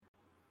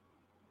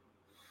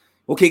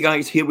Okay,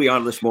 guys, here we are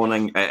this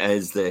morning. It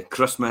is the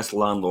Christmas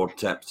landlord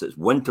tips. It's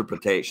winter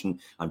protection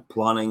and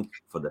planning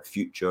for the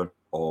future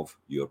of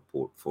your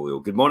portfolio.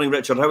 Good morning,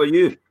 Richard. How are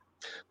you?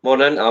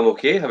 Morning, I'm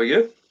okay. How are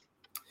you?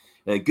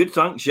 Good,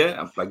 thanks.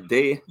 Yeah, a big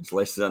day. It's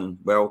less than,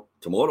 well,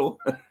 tomorrow.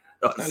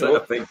 That's it,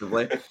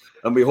 effectively.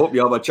 And we hope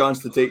you have a chance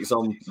to take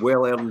some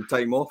well-earned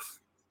time off.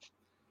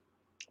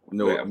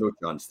 No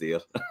chance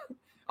there.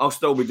 I'll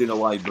still be doing a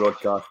live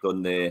broadcast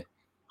on the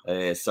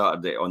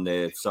Saturday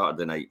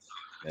night.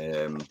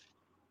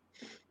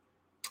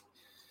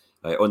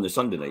 On the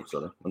Sunday night,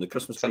 sorry, on the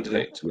Christmas Sunday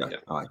night. Yeah,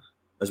 aye.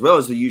 As well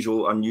as the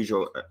usual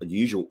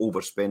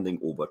overspending,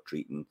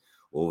 over-treating,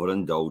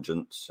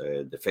 overindulgence.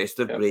 The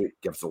festive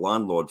break gives the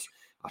landlords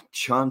a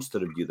chance to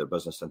review their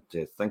business and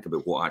to think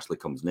about what actually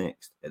comes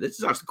next. This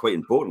is actually quite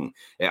important.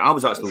 I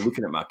was actually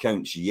looking at my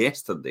accounts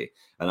yesterday,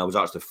 and I was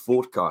actually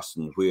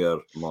forecasting where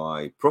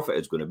my profit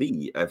is going to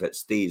be if it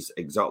stays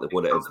exactly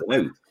what it is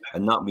now,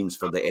 and that means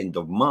for the end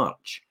of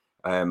March.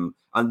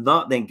 And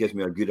that then gives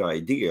me a good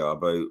idea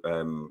about.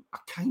 I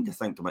kind of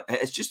think to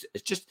myself, it's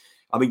just.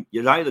 I mean,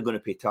 you're either going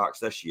to pay tax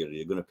this year or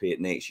you're going to pay it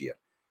next year.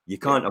 You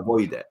can't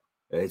avoid it.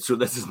 So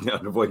this isn't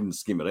an avoidance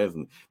scheme or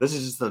anything. This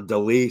is just a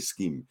delay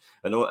scheme.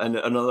 And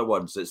in other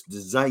words, it's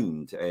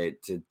designed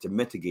to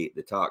mitigate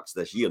the tax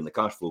this year and the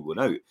cash flow going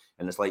out.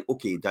 And it's like,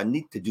 okay, do I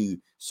need to do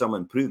some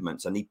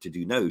improvements I need to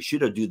do now?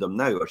 Should I do them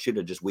now or should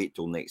I just wait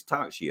till next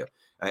tax year?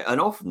 And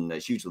often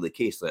it's usually the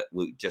case that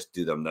we just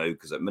do them now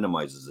because it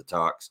minimises the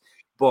tax.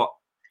 But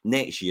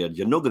next year,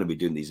 you're not going to be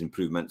doing these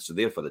improvements. So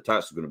therefore, the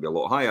tax is going to be a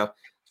lot higher.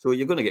 So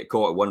you're going to get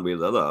caught one way or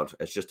the other.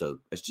 It's just a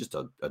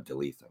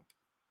delay thing.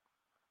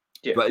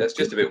 Yeah, but it's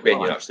just about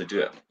when you actually do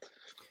it.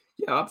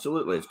 Yeah,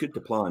 absolutely. It's good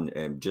to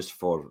plan just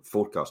for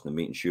forecasting and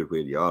making sure where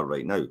you are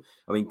right now.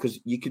 I mean, because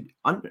you could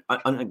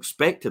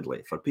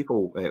unexpectedly, for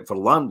people, for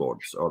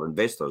landlords or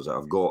investors that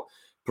have got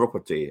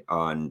property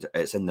and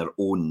it's in their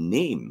own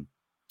name,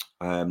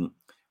 and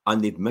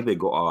they've maybe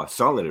got a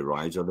salary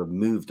rise or they've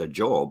moved a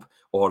job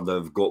or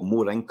they've got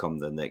more income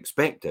than they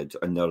expected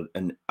and they're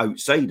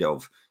outside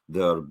of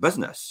their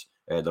business,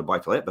 their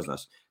buy-to-let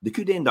business, they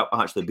could end up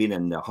actually being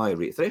in the high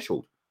rate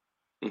threshold.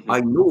 Mm-hmm.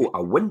 I know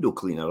a window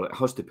cleaner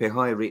has to pay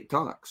high rate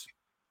tax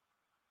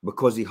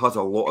because he has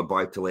a lot of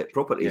buy-to-let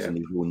properties in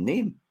his own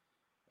name.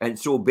 And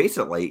so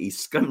basically he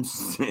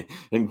skims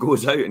and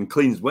goes out and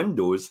cleans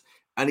windows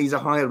and he's a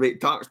higher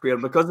rate taxpayer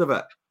because of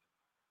it.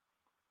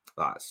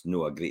 That's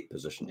not a great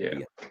position to be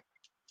in.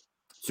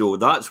 So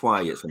that's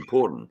why it's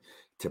important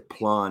to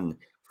plan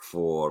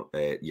for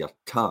your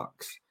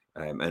tax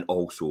and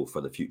also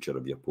for the future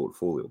of your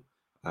portfolio.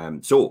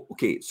 So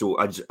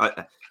you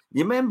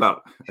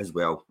remember as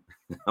well,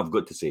 I've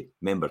got to say,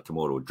 remember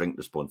tomorrow, drink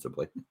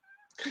responsibly.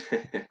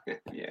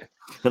 Yeah.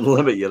 And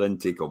limit your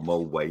intake of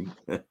mulled wine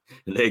and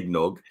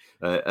eggnog.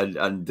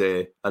 And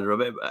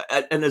remember,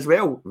 and as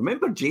well,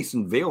 remember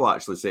Jason Vale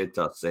actually said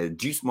to us,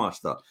 Juice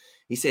Master,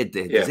 he said,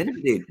 does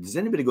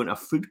anybody go into a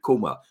food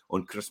coma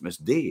on Christmas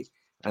Day?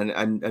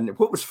 And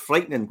what was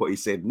frightening, what he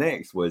said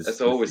next was...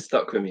 It's always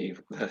stuck with me.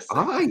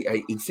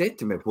 He said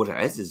to me, what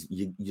it is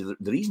the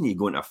reason you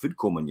go into a food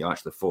coma and you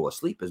actually fall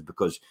asleep is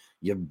because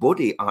your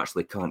body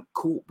actually can't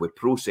cope with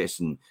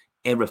processing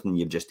everything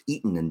you've just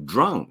eaten and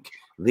drunk.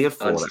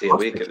 Therefore, and stay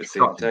awake at the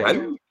same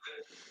time.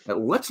 It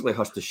literally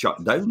has to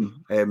shut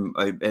down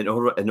in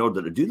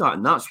order to do that.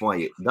 And that's why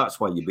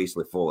you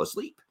basically fall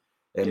asleep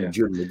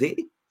during the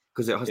day.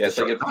 Because it has to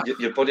shut down.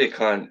 Your body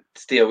can't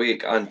stay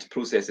awake and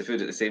process the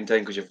food at the same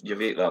time because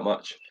you've ate that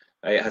much.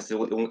 It has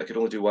to. It can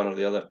only do one or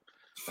the other.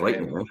 It's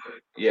frightening, right?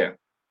 Yeah.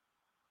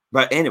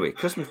 But anyway,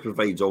 Christmas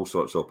provides all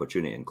sorts of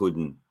opportunity,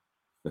 including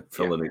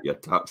filling out your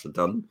tax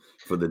return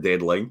for the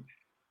deadline.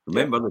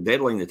 Remember, the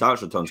deadline, the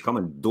tax return's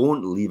coming.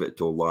 Don't leave it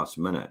till last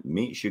minute.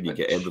 Make sure you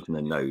get everything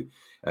in now.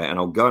 And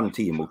I'll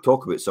guarantee, and we'll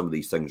talk about some of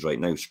these things right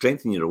now,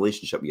 strengthen your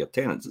relationship with your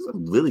tenants. This is a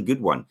really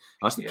good one.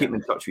 Actually, keep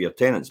in touch with your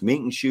tenants,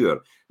 making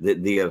sure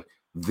that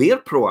they're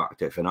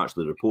proactive in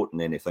actually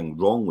reporting anything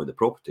wrong with the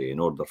property in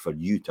order for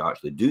you to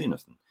actually do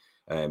anything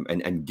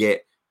and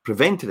get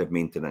preventative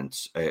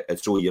maintenance.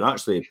 So you're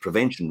actually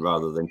prevention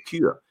rather than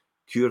cure.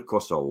 Cure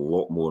costs a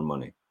lot more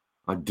money.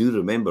 I do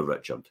remember,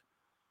 Richard,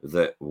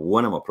 that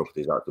one of my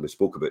properties actually we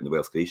spoke about in the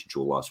Wealth Creation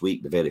Show last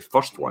week, the very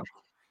first one.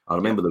 I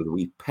remember there was a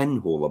wee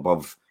pinhole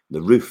above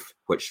the roof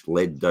which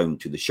led down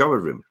to the shower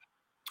room.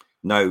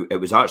 Now, it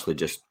was actually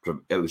just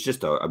a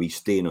wee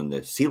stain on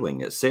the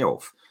ceiling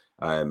itself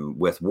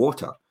with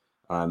water.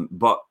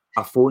 But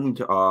I phoned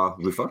a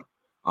roofer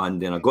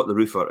and then I got the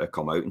roofer to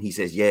come out and he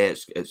says,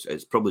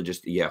 it's probably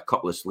just, a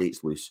couple of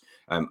slates loose.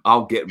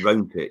 I'll get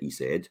round to it, he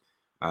said.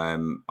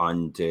 And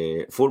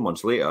 4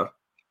 months later,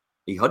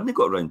 he hadn't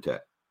got round to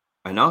it.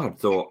 And I had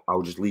thought,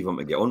 I'll just leave him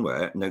to get on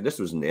with it. Now, this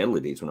was in the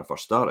early days when I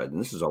first started,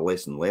 and this is a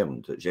lesson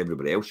learned, which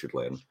everybody else should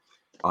learn.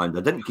 And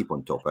I didn't keep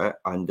on top of it.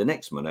 And the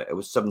next minute, it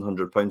was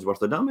 £700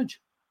 worth of damage.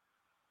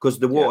 Because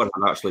the water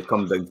had actually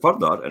come down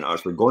further and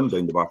actually gone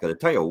down the back of the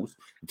tiles.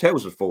 The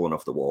tiles had fallen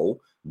off the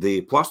wall.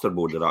 The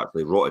plasterboard had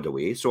actually rotted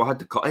away. So I had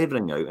to cut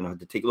everything out and I had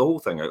to take the whole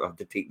thing out. I had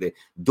to take the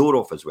door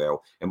off as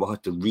well. And we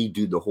had to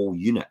redo the whole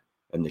unit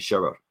in the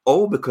shower,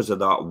 all because of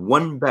that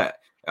one bit.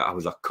 I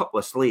was a couple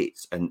of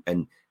slates,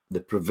 and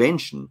the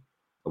prevention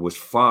was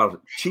far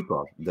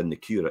cheaper than the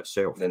cure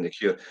itself.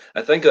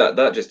 I think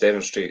that just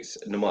demonstrates,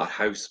 no matter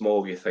how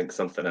small you think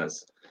something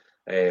is,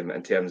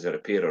 in terms of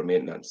repair or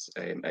maintenance,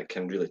 it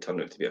can really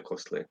turn out to be a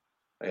costly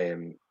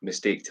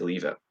mistake to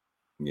leave it.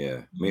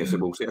 Yeah, mate,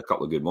 we'll say a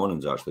couple of good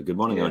mornings, actually. Good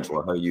morning,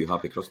 Angela. How are you?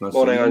 Happy Christmas.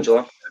 Morning,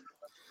 Angela.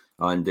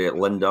 And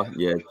Linda,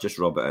 yeah, just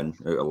rub it in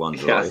out of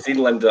Lanzarote. Yeah, I seen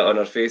Linda on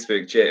her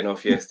Facebook jetting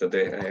off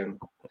yesterday.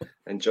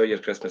 Enjoy your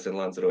Christmas in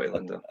Lanzarote,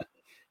 Linda.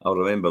 I'll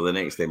remember the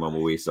next time I'm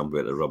away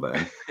somewhere to rub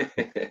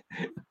it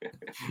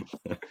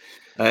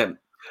in.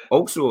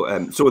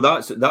 Also, so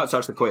that's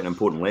actually quite an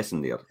important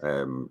lesson there.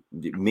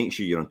 Make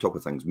sure you're on top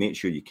of things. Make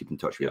sure you keep in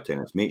touch with your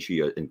tenants. Make sure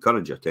you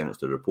encourage your tenants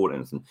to report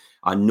anything.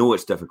 I know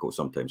it's difficult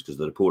sometimes because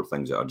they report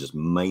things that are just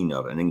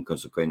minor and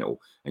inconsequential,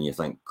 and you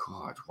think,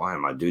 God, why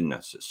am I doing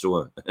this?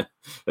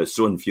 It's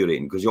so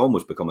infuriating, because you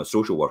almost become a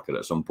social worker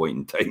at some point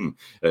in time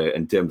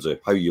in terms of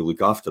how you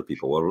look after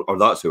people, or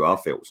that's how I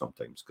felt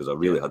sometimes, because I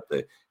really had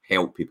to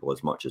help people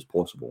as much as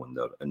possible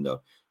in their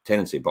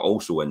tenancy, but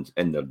also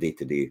in their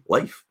day-to-day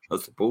life. I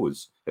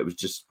suppose it was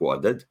just what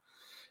I did.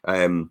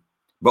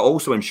 But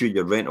also ensure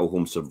your rental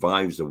home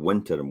survives the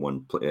winter in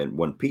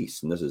one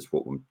piece, and this is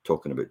what I'm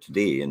talking about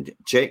today. And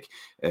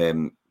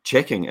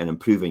checking and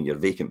improving your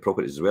vacant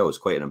properties as well is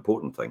quite an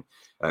important thing.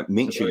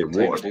 Make sure your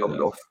water's turned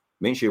off.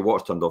 Make sure your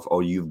water's turned off,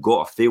 or you've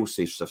got a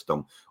fail-safe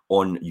system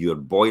on your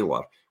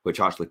boiler, which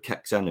actually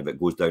kicks in if it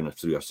goes down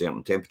through a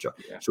certain temperature.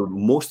 Yeah. So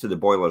most of the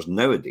boilers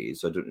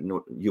nowadays, I don't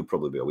know, you'll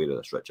probably be aware of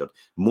this, Richard,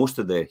 most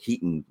of the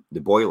heating, the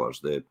boilers,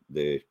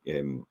 the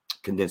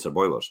condenser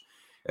boilers,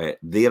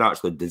 they're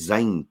actually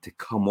designed to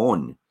come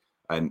on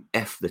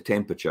if the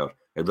temperature,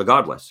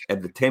 regardless,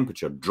 if the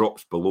temperature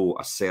drops below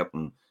a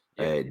certain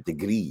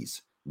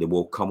degrees, they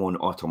will come on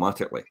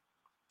automatically.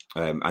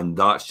 And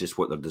that's just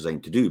what they're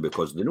designed to do,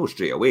 because they know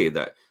straight away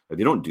that if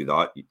you don't do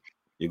that,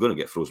 you're going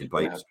to get frozen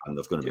pipes and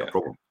there's going to be a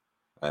problem.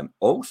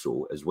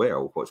 Also, as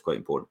well, what's quite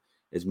important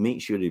is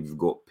make sure you've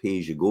got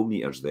pay-as-you-go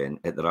meters then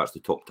that they're actually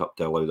topped up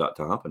to allow that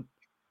to happen.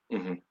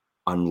 Mm-hmm.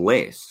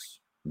 Unless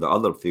the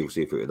other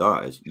fail-safe out of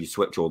that is you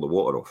switch all the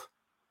water off,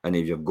 and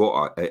if you've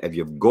got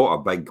a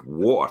big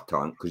water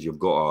tank, because you've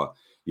got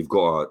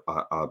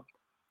a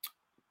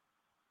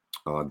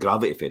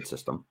gravity-fed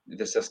system.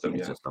 The system,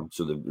 yeah.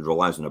 So it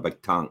relies on a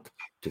big tank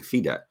to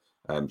feed it.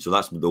 So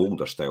that's the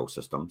older style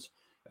systems.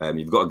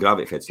 You've got a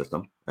gravity-fed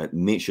system.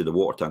 Make sure the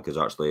water tank is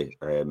actually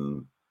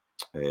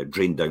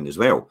drained down as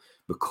well,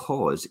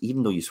 because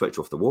even though you switch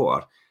off the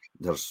water,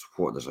 there's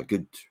a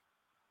good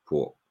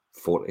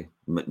 40.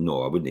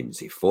 No, I wouldn't even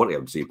say 40. I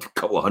would say a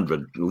couple of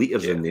hundred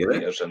litres in there.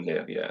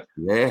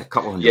 Yeah, a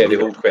couple of hundred. Yeah, they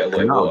hold quite a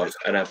lot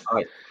of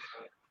water.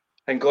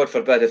 And God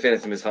forbid if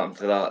anything was happening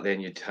to that, then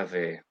you'd have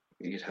a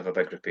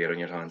big repair on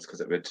your hands, because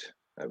it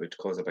would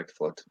cause a big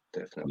flood,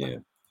 definitely. Yeah.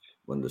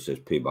 Linda says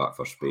payback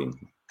for Spain.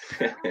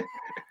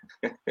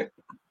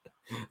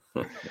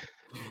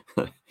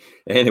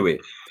 Anyway,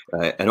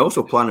 and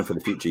also planning for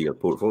the future of your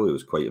portfolio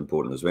is quite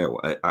important as well.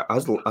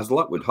 As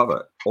luck would have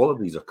it, all of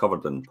these are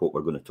covered in what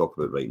we're going to talk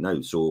about right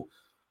now. So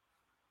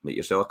make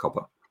yourself a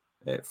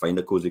cuppa, find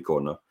a cozy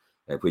corner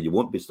where you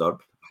won't be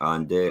disturbed,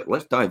 and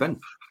let's dive in.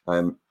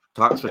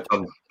 Tax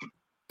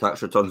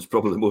return is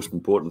probably the most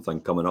important thing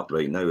coming up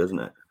right now, isn't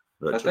it,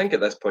 Richard? I think at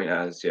this point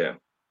it is, yeah.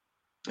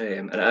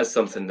 And it is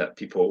something that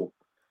people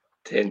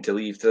tend to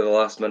leave to the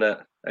last minute,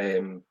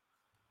 and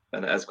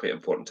it is quite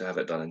important to have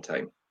it done in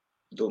time.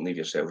 Don't leave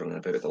yourself running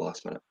about at the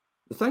last minute.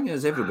 The thing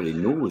is, everybody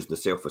knows the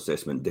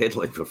self-assessment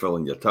deadline for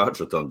filling your tax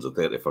returns is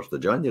 31st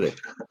of January.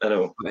 I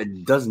know. But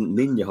it doesn't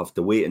mean you have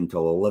to wait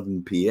until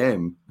 11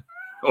 p.m.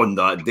 on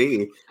that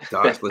day to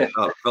actually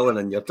start filling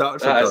in your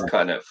tax return. That is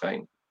cutting it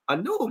fine. I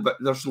know, but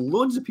there's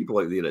loads of people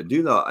out there that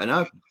do that. And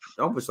I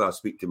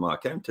speak to my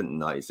accountant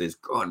and that. He says,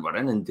 God, we're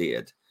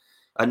inundated.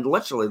 And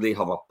literally they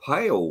have a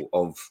pile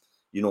of,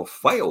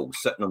 files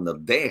sitting on their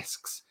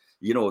desks,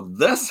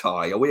 this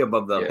high, away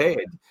above their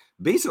head,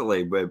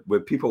 basically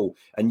with people,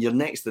 and you're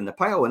next in the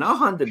pile. And I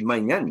handed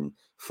mine in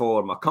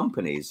for my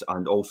companies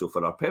and also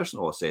for our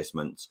personal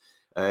assessments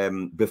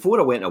before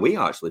I went away,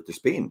 actually, to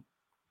Spain.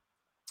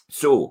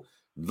 So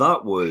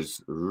that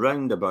was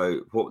round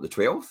about, the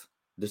 12th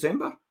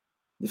December?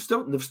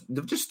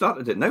 They've just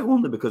started it now,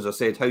 only because I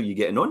said, how are you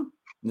getting on?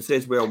 And it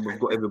says, well, we've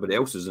got everybody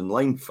else's in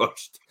line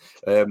first.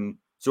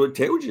 So it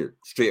tells you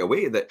straight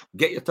away that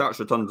get your tax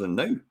returns in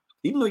now.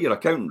 Even though your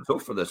accountant's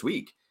off for this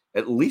week,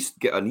 at least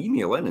get an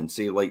email in and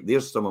say,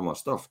 there's some of my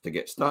stuff to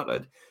get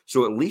started.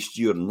 So at least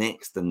you're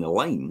next in the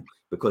line,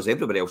 because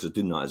everybody else is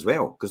doing that as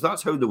well, because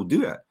that's how they'll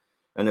do it.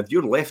 And if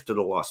you're left to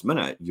the last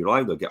minute, you'll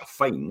either get a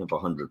fine of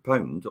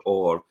 £100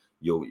 or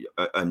you'll get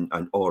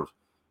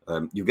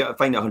a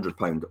fine of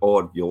 £100,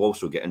 or you'll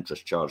also get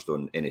interest charged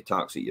on any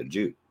tax that you're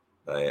due.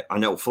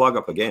 And it'll flag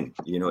up again.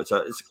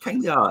 It's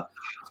kind of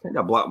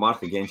a black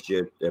mark against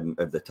you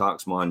if the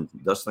tax man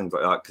does things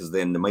like that, because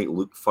then they might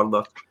look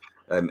further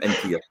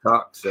into your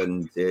tax,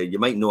 and you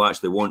might not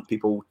actually want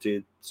people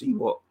to see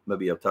what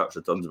maybe your tax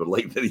returns were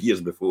like the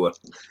years before.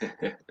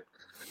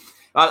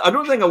 I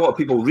don't think a lot of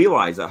people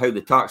realise that how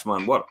the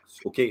taxman works.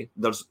 Okay,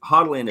 there's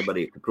hardly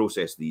anybody to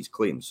process these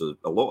claims, so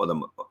a lot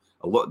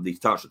of these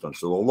tax returns,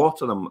 so a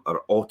lot of them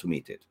are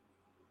automated.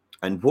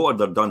 And what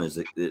they're done is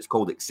it's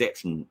called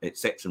exception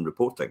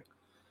reporting.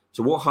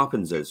 So what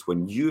happens is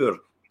when your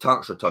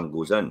tax return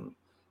goes in,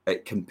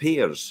 it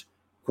compares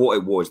what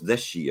it was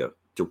this year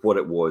to what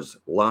it was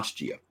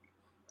last year.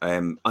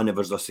 And if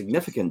there's a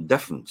significant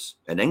difference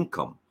in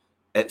income,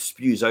 it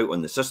spews out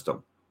on the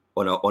system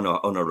on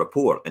a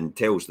report and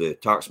tells the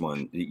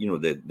taxman,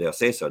 the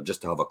assessor,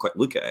 just to have a quick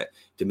look at it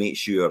to make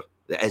sure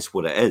that it's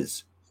what it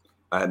is.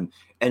 And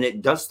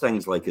it does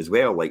things like as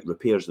well, like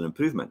repairs and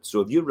improvements.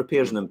 So if your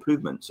repairs and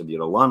improvements, if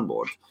you're a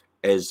landlord,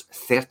 is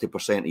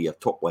 30% of your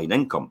top line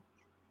income,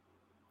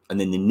 and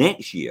then the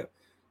next year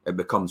it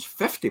becomes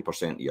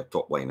 50% of your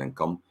top line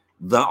income,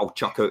 that'll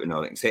chuck out in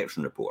an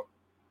exception report.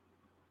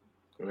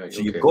 Right,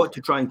 so you've got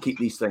to try and keep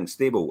these things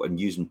stable and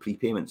using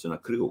prepayments and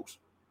accruals.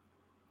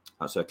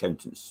 That's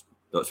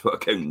what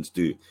accountants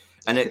do.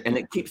 And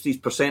it keeps these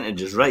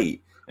percentages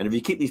right. And if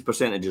you keep these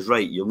percentages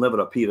right, you'll never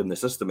appear in the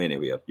system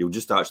anywhere. You'll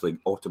just actually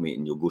automate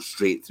and you'll go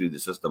straight through the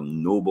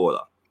system, no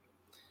bother.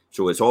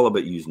 So it's all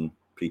about using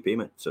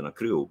prepayments and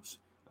accruals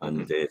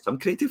and some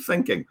creative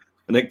thinking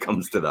when it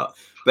comes to that.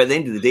 But at the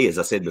end of the day, as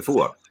I said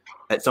before,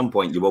 at some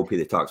point you will pay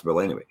the tax bill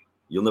anyway.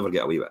 You'll never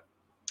get away with it.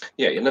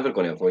 Yeah, you're never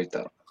going to avoid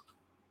that.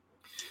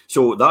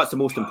 So that's the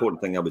most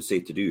important thing I would say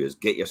to do is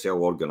get yourself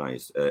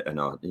organised in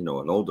an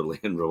orderly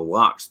and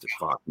relaxed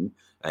fashion,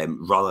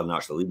 rather than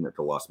actually leaving it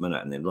till last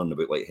minute and then running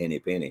about like Henny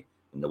Penny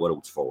and the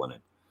world's falling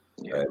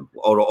in. Yeah.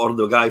 Or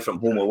the guy from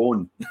Home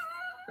Alone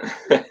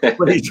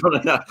when he's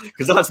running that,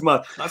 because that's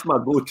my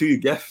go-to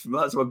gift.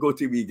 That's my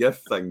go-to wee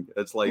gift thing.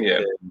 It's like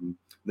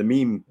the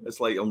meme.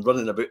 It's like I'm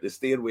running about the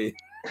stairway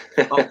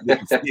up the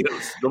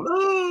stairs.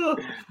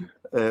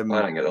 I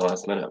didn't get the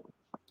last minute.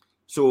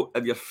 So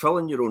if you're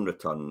filling your own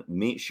return,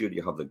 make sure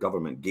you have the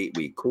government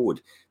gateway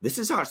code. This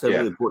is actually a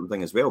really important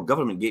thing as well.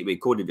 Government gateway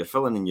code, if you're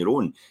filling in your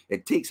own,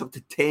 it takes up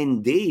to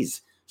 10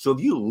 days. So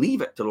if you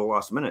leave it to the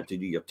last minute to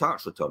do your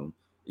tax return,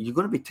 you're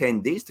going to be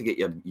 10 days to get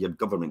your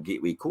government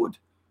gateway code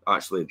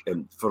actually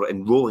for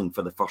enrolling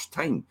for the first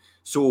time.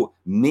 So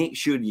make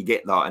sure you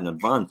get that in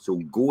advance. So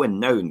go in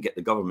now and get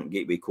the government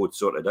gateway code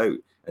sorted out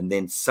and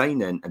then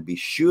sign in and be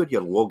sure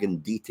your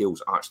login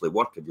details actually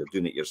work if you're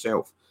doing it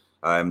yourself.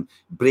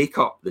 Break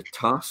up the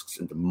tasks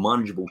into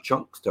manageable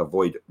chunks to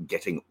avoid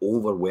getting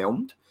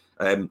overwhelmed.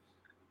 An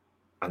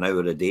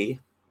hour a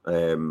day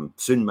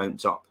soon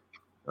mounts up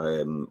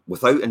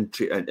without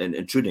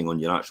intruding on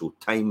your actual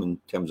time in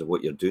terms of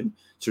what you're doing.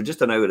 So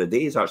just an hour a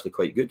day is actually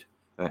quite good.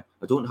 I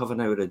don't have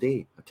an hour a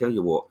day. I tell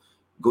you what,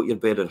 go to your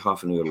bed at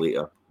half an hour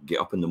later, get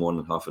up in the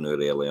morning half an hour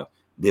earlier.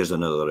 There's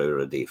another hour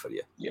a day for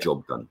you. Yeah.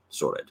 Job done,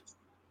 sorted.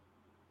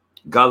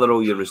 Gather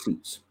all your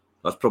receipts.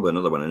 That's probably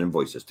another one, and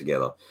invoices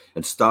together,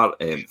 and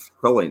start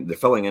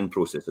filling in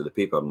process of the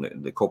paper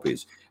and the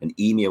copies, and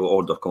email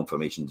order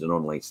confirmations and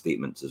online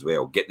statements as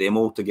well. Get them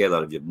all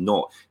together if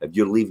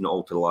you're leaving it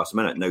all to the last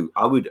minute. Now,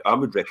 I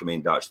would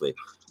recommend actually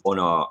on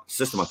a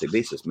systematic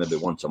basis, maybe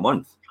once a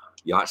month,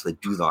 you actually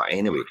do that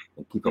anyway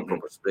and keep a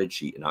proper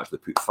spreadsheet and actually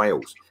put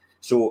files.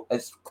 So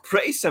it's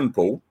pretty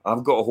simple.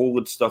 I've got a whole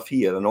load of stuff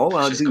here, and all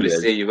I do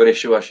is... you're going to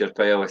show us your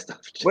pile of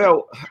stuff.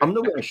 Well, I'm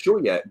not going to show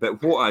you,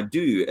 but what I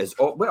do is...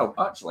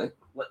 actually,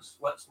 let's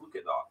look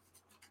at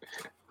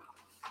that.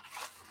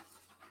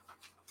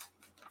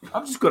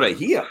 I've just got it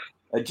here.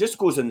 It just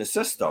goes in the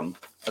system,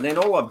 and then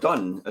all I've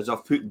done is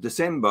I've put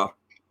December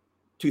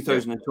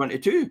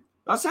 2022.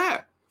 That's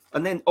it.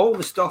 And then all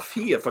the stuff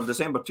here for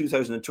December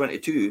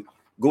 2022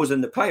 goes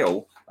in the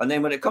pile, and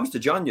then when it comes to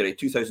January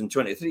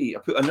 2023, I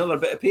put another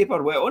bit of paper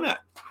on it,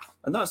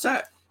 and that's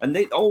it. And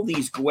all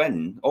these go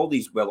in, all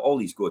these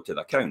go to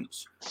the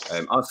accounts.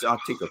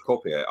 I'll take a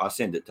copy, I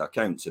send it to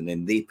accounts, and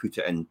then they put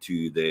it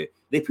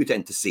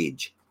into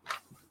Sage.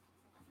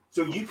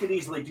 So you could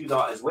easily do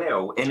that as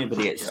well.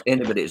 Anybody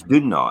that's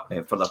doing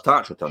that for their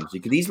tax returns, you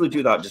could easily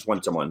do that just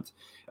once a month.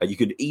 You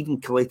could even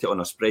collate it on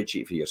a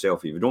spreadsheet for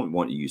yourself if you don't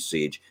want to use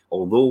Sage,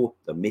 although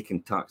they're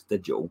making tax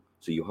digital.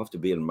 So you have to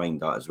bear in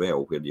mind that as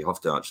well, where you have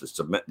to actually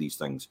submit these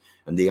things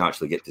and they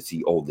actually get to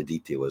see all the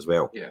detail as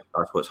well. Yeah.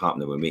 That's what's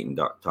happening with making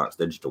that tax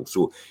digital.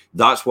 So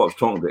that's what I was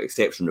talking about,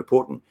 exception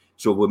reporting.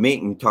 So we're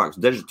making tax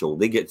digital,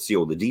 they get to see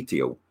all the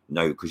detail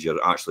now because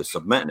you're actually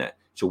submitting it.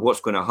 So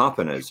what's going to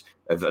happen is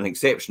if an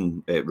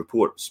exception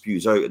report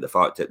spews out at the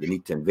fact that they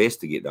need to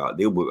investigate that,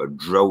 they'll be able to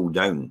drill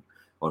down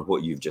on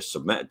what you've just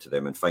submitted to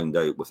them and find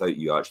out without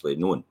you actually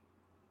knowing.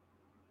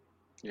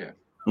 Yeah.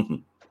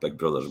 Big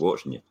Brother's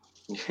watching you.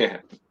 Yeah.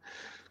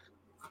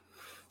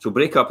 So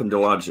break up into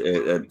large,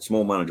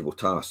 small manageable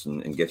tasks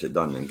and get it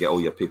done and get all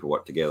your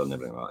paperwork together and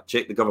everything like that.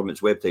 Check the government's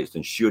websites to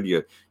ensure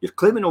you're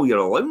claiming all your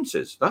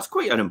allowances. That's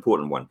quite an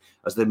important one,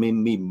 as there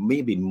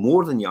may be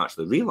more than you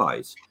actually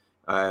realise.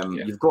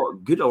 You've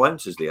got good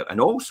allowances there.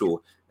 And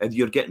also, if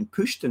you're getting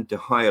pushed into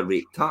higher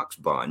rate tax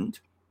band,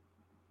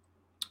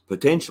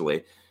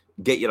 potentially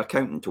get your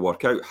accountant to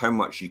work out how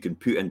much you can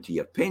put into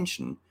your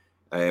pension,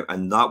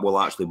 and that will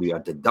actually be a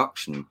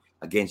deduction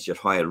against your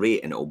higher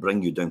rate, and it will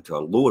bring you down to a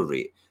lower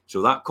rate.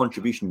 So that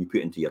contribution you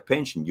put into your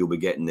pension, you'll be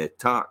getting the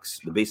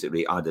basic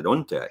rate added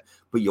onto it,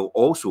 but you'll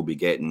also be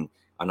getting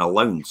an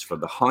allowance for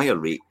the higher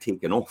rate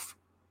taken off.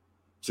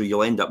 So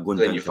you'll end up going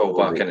then down you to fall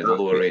back into the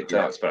lower rate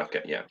tax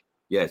bracket.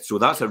 Yeah, so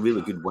that's a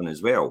really good one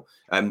as well.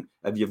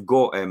 If you've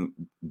got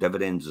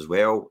dividends as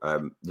well,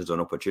 there's an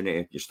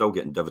opportunity. You're still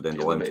getting dividend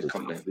allowances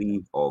for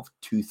free of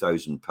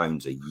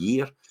 £2,000 a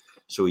year.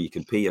 So you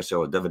can pay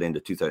yourself a dividend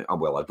of £2,000.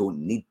 Well, I don't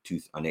need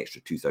an extra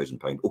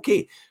 £2,000.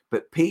 Okay,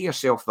 but pay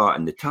yourself that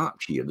in the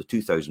tax year, the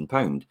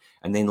 £2,000,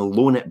 and then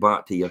loan it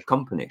back to your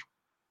company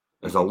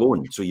as a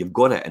loan. So you've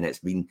got it, and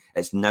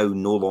it's now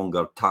no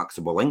longer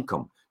taxable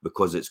income,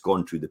 because it's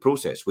gone through the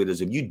process.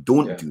 Whereas if you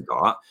don't do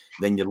that,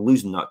 then you're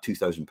losing that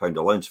 £2,000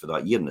 allowance for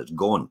that year, and it's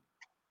gone.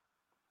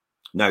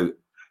 Now,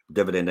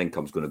 dividend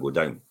income is going to go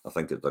down. I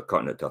think that they're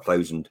cutting it to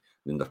 1,000,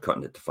 then they're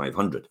cutting it to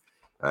 500,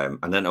 and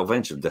then it'll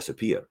eventually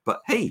disappear.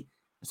 But hey,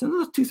 it's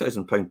another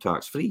 £2,000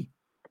 tax free.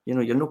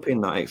 You're not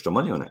paying that extra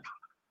money on it.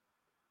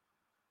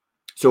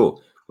 So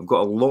we've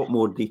got a lot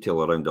more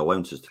detail around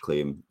allowances to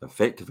claim,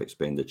 effective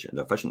expenditure and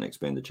efficient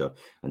expenditure,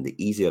 and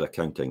the easier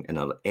accounting in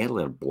our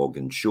earlier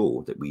blogging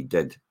show that we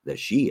did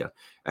this year,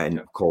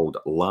 and called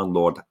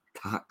Landlord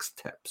Tax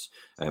Tips.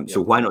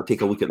 So why not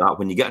take a look at that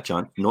when you get a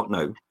chance? Not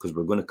now, because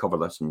we're going to cover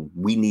this, and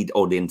we need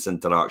audience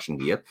interaction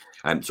here.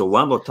 So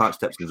Landlord Tax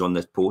Tips is on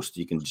this post.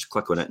 You can just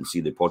click on it and see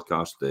the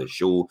podcast, the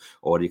show,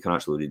 or you can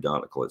actually read the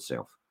article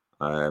itself.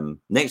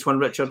 Next one,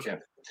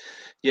 Richard.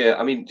 Yeah,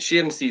 I mean,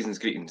 sharing season's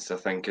greetings, I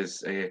think,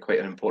 is quite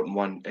an important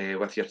one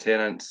with your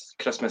tenants.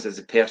 Christmas is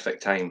the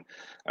perfect time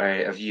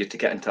of year to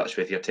get in touch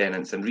with your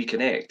tenants and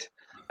reconnect.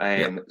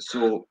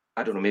 So,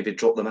 I don't know, maybe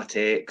drop them a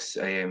text.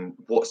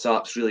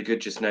 WhatsApp's really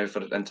good just now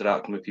for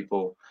interacting with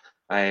people,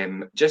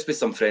 just with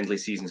some friendly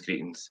season's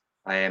greetings.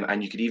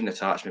 And you could even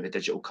attach maybe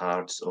digital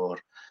cards or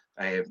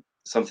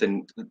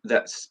something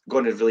that's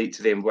going to relate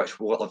to them, which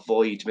will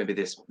avoid maybe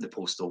the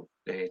postal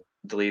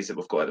delays that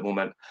we've got at the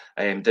moment.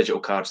 Digital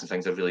cards and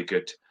things are really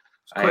good.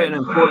 It's quite an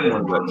important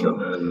one,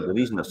 Richard. And the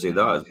reason I say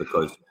that is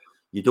because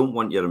you don't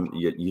want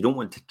you don't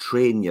want to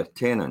train your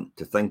tenant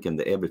to thinking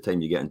that every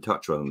time you get in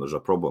touch with them there's a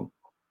problem.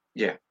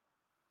 Yeah.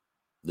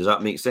 Does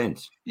that make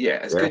sense? Yeah,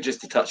 it's good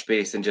just to touch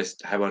base and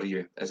just, how are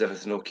you? Is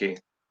everything okay?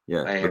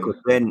 Yeah,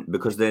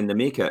 because then they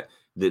make it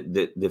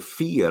the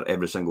fear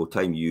every single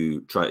time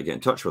you try to get in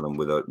touch with them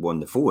on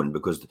the phone,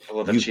 because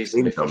they're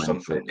chasing me for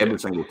something. Every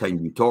single time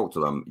you talk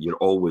to them, you're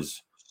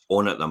always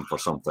on at them for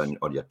something,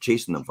 or you're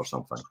chasing them for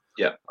something.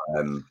 Yeah.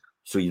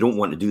 So you don't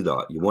want to do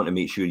that. You want to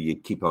make sure you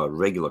keep a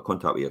regular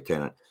contact with your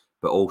tenant,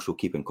 but also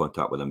keep in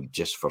contact with them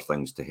just for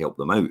things to help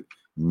them out,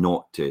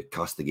 not to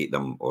castigate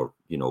them, or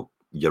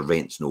your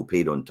rent's no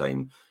paid on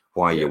time,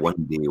 why you're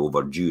one day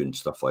overdue and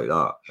stuff like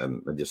that.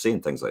 And you're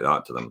saying things like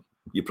that to them,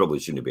 you probably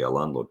shouldn't be a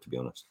landlord, to be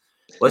honest.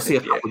 Let's say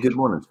a couple of good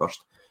mornings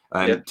first.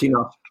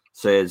 Tina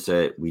says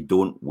we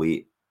don't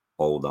wait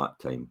all that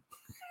time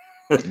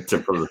for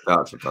the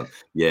tax return.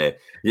 Yeah,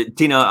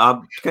 Tina, I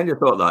kind of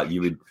thought that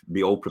you would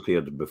be all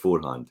prepared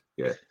beforehand.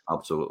 Yeah,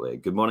 absolutely.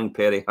 Good morning,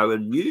 Perry. How are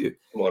you?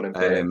 Good morning,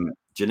 Perry.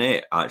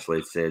 Jeanette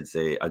actually says,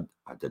 I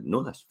didn't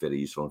know this. Very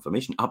useful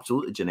information.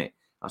 Absolutely, Jeanette.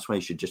 That's why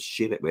you should just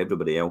share it with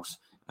everybody else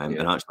and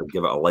actually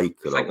give it a like.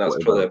 I think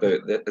that's probably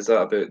about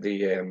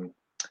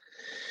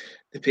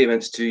the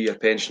payments to your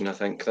pension. I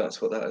think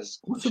that's what that is.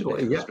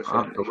 Absolutely, yeah,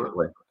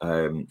 absolutely.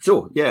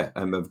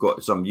 We've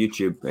got some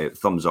YouTube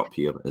thumbs up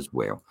here as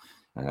well.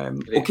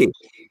 Okay.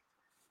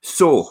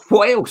 So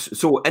what else?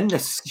 So in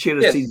this share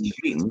of season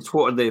greetings,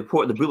 what are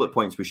the bullet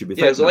points we should be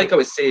thinking? Yeah, so like I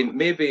was saying,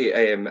 maybe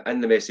in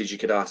the message you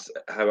could ask,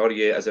 how are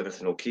you? Is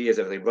everything okay? Is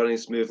everything running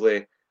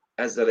smoothly?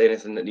 Is there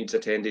anything that needs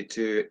attended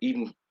to?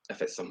 Even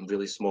if it's something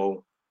really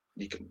small,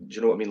 do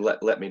you know what I mean?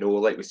 Let me know.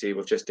 Like we say,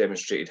 we've just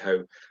demonstrated how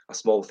a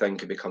small thing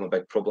could become a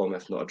big problem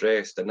if not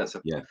addressed, and it's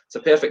a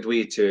perfect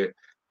way to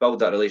build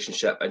that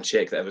relationship and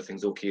check that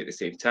everything's okay at the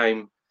same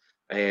time.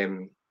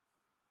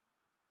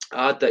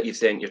 Add that you've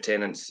sent your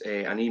tenants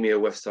an email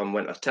with some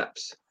winter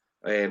tips.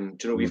 Do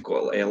you know, we've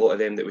got a lot of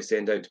them that we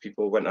send out to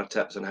people, winter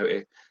tips on how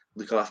to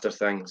look after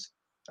things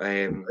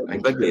and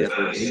keep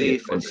everything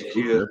safe and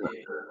secure.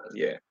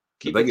 Yeah,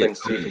 keeping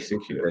things safe and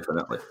secure.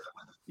 Definitely.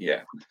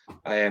 Yeah.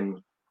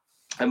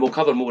 And we'll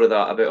cover more of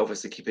that about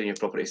obviously keeping your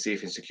property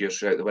safe and secure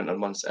throughout the winter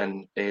months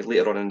and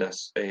later on in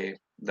this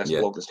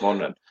blog this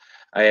morning.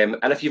 And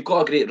if you've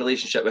got a great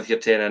relationship with your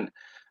tenant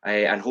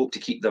and hope to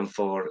keep them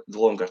for the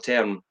longer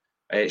term,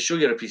 show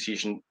your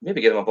appreciation,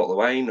 maybe give them a bottle of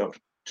wine, or do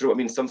you know what I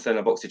mean, something,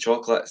 a box of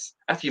chocolates.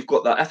 If you've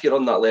got that, if you're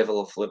on that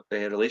level of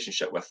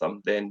relationship with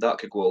them, then that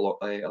could go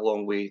a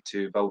long way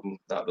to building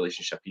that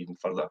relationship even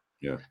further.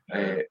 Yeah.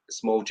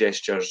 Small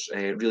gestures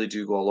really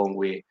do go a long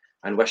way,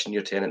 and wishing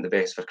your tenant the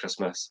best for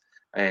Christmas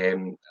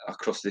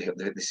across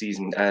the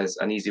season is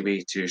an easy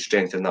way to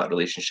strengthen that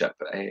relationship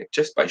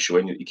just by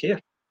showing that you care.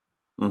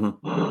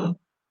 Mm-hmm.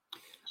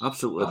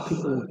 Absolutely.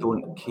 People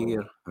don't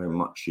care how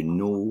much you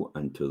know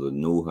until they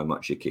know how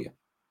much you care.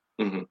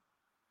 Mm-hmm.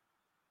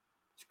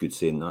 It's good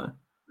saying that.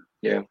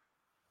 Yeah.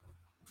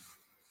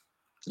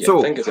 So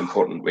I think it's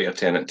important with your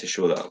tenant to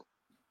show that.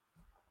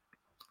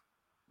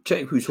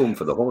 check who's home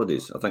for the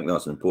holidays. I think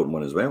that's an important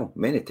one as well.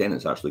 Many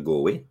tenants actually go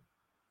away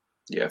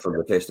for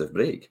the festive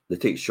break. They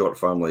take short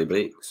family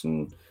breaks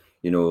and,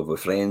 with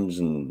friends,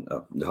 and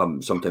they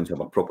sometimes have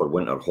a proper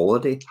winter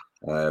holiday.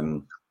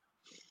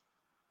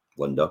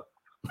 Linda.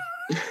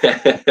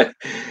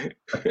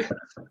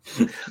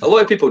 A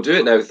lot of people do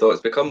it now, though.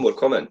 It's become more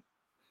common.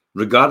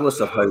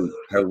 Regardless of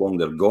how long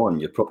they're gone,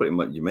 you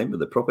remember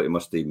the property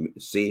must stay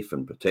safe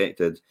and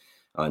protected,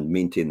 and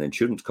maintain the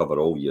insurance cover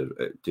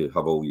to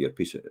have all your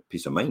peace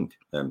of mind.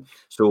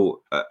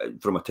 So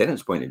from a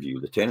tenant's point of view,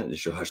 the tenant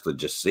should actually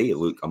just say,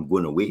 look, I'm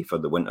going away for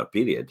the winter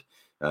period,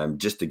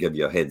 just to give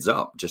you a heads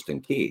up, just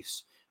in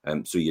case.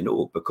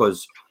 So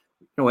because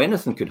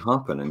anything could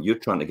happen, and you're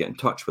trying to get in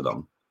touch with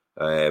them,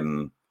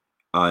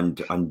 and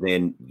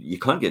then you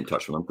can't get in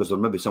touch with them because they're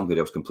maybe somewhere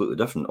else completely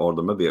different, or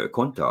they're maybe out of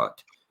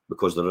contact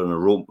because they're in a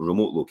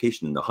remote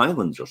location in the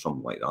Highlands or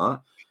something like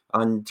that,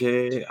 and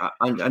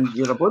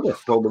you're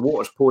oblivious while the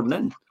water's pouring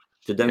in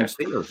to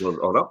downstairs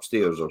or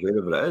upstairs or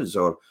wherever it is,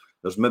 or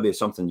there's maybe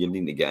something you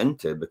need to get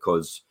into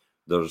because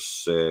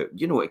there's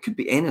it could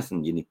be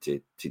anything you need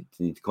to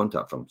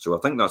contact from. So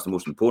I think that's the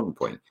most important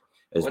point.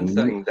 One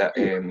thing that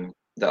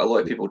a lot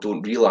of people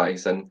don't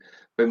realise, and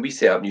when we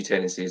set up new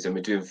tenancies and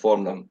we do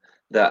inform them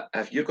that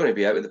if you're going to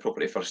be out of the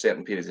property for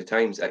certain periods of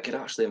times, it could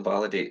actually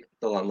invalidate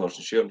the landlord's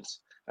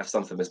insurance if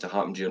something was to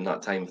happen during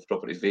that time if the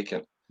property is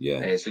vacant.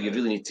 So you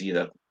really need to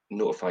either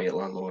notify your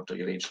landlord or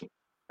your agent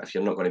if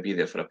you're not going to be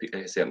there for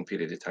a certain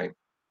period of time.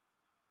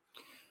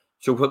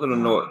 So whether or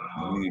not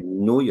you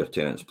know your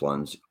tenants'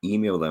 plans,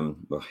 email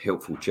them a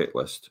helpful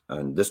checklist,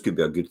 and this could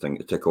be a good thing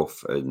to tick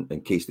off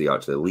in case they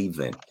actually leave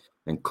then,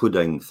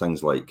 including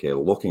things like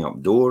locking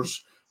up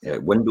doors,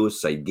 windows,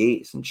 side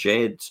gates and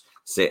sheds,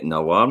 setting an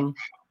alarm.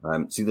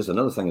 See, there's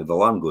another thing. If the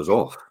alarm goes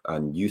off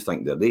and you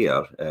think they're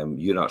there,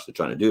 you're actually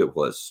trying to do it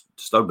while it's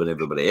disturbing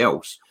everybody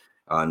else.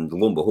 And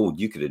lo and behold,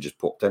 you could have just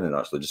popped in and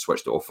actually just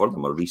switched it off for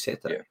them or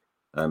reset it.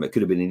 It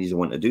could have been an easy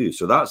one to do.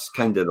 So that's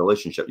kind of the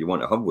relationship you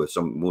want to have with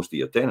most of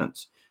your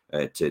tenants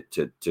to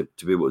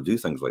be able to do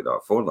things like that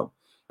for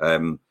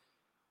them.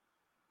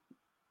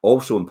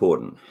 Also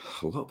important,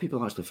 a lot of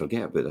people actually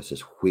forget about this,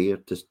 is where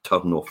to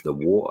turn off the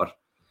water.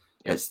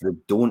 It's they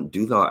don't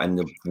do that. And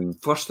the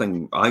first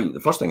thing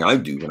I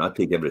do when I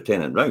take every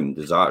tenant round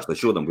is I actually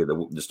show them where the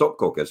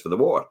stopcock is for the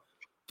water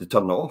to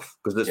turn it off,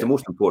 because it's the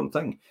most important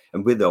thing,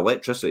 and where the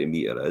electricity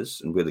meter is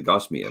and where the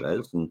gas meter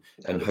is, and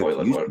how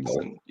to use them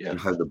all, and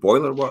how the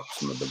boiler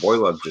works, and if the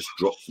boiler just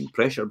drops in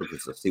pressure because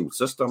it's a sealed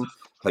system,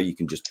 how you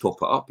can just top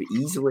it up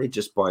easily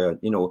just by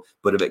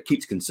but if it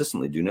keeps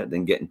consistently doing it,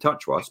 then get in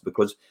touch with us,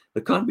 because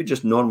there can't be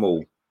just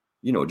normal,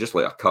 just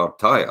like a car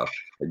tire,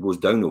 it goes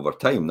down over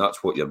time.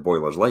 That's what your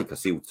boiler's like, a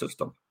sealed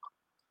system.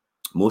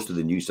 Most of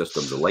the new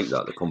systems are like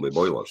that, the combi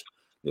boilers.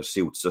 They're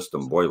sealed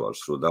system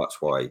boilers, so that's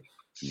why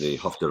they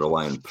have to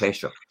rely on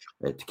pressure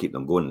to keep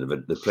them going.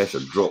 If the pressure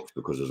drops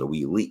because there's a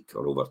wee leak,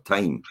 or over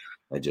time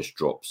it just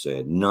drops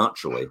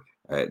naturally,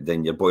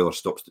 then your boiler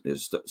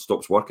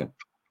stops working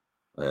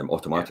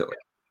automatically.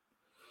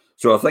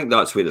 So I think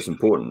that's where it's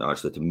important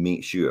actually to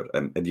make sure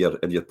if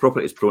your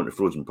property is prone to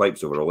frozen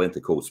pipes over a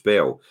lengthy cold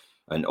spell,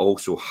 and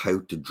also how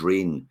to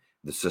drain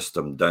the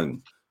system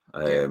down.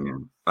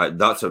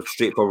 That's a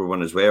straightforward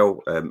one as well,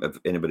 if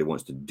anybody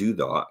wants to do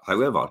that.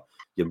 However,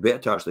 you're better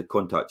to actually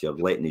contact your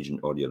letting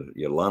agent or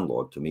your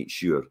landlord to make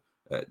sure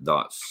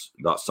that's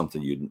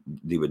something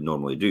they would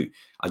normally do.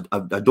 I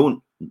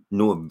don't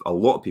know if a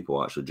lot of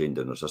people actually drain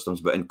down their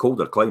systems, but in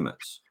colder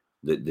climates,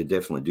 they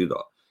definitely do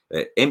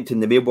that.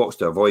 Emptying the mailbox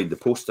to avoid the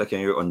post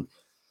sticking out on.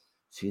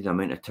 See the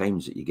amount of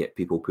times that you get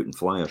people putting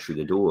flyers through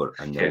the door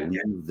and they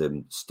leave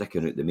them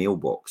sticking out the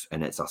mailbox,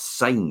 and it's a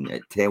sign.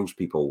 It tells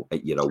people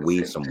that you're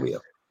away somewhere.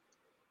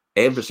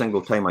 Every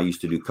single time I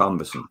used to do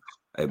canvassing,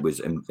 it was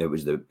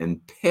the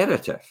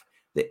imperative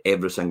that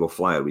every single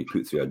flyer we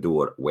put through a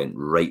door went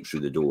right through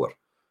the door.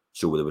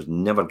 So there was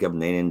never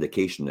given any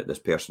indication that this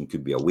person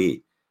could be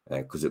away,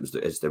 because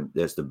it's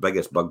the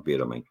biggest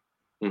bugbear of mine.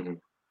 Mm-hmm.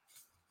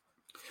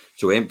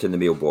 So emptying the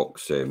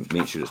mailbox,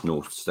 make sure it's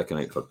not sticking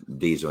out for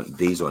days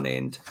on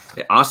end.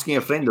 Asking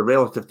a friend or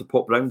relative to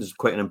pop round is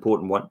quite an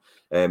important one.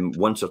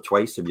 Once or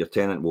twice if your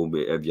tenant will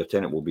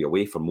be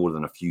away for more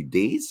than a few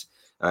days.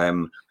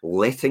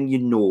 Letting you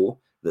know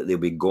that they'll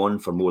be gone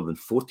for more than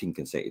 14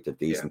 consecutive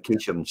days in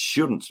case your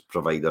insurance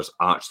providers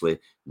actually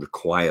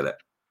require it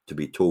to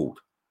be told.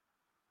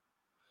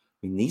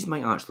 I mean, these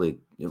might actually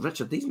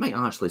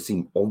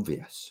seem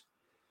obvious.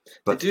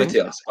 But they do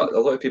to us. A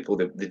lot of people,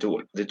 they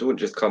don't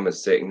just come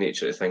as second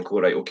nature to think,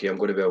 all right, okay, I'm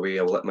going to be away,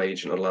 I'll let my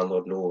agent or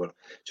landlord know, or do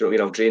you know what I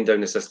mean, I'll drain down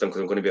the system because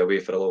I'm going to be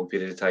away for a long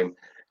period of time.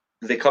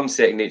 They come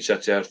second nature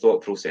to our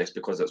thought process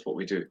because that's what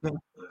we do.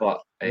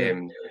 But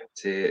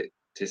to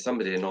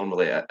somebody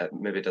normally, it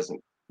maybe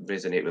doesn't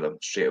resonate with them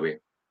straight away.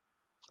 It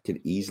can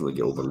easily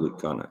get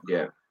overlooked, can't it?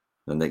 Yeah.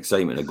 And the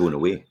excitement of going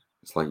away.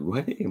 It's like, why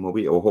am I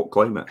away to a hot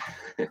climate?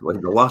 Like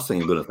the last thing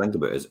I'm going to think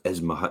about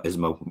is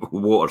my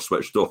water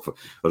switched off,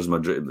 or is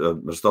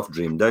my stuff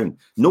drained down?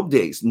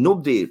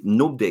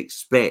 Nobody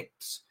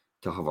expects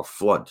to have a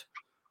flood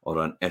or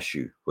an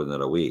issue when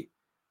they're away.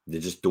 They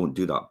just don't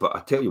do that. But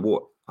I tell you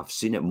what, I've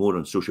seen it more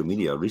on social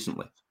media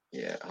recently.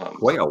 Yeah, it happens.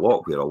 Quite a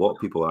lot, where a lot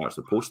of people are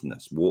actually posting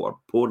this, water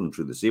pouring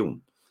through the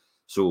ceiling.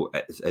 So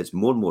it's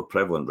more and more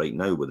prevalent right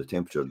now with the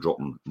temperature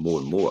dropping more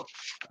and more.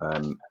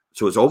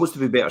 So it's always to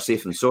be better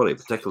safe than sorry,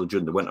 particularly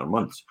during the winter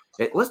months.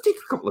 Let's take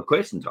a couple of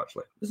questions,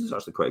 actually. This is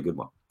actually quite a good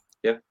one.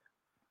 Yeah.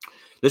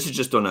 This is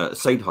just on a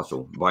side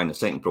hustle, buying a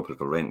second property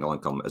for rental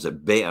income. Is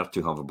it better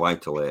to have a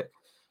buy-to-let?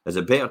 Is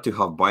it better to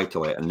have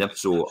buy-to-let, and if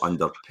so,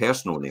 under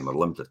personal name or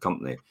limited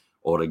company,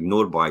 or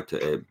ignore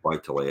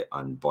buy-to-let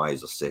and buy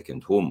as a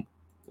second home?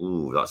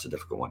 Ooh, that's a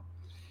difficult one.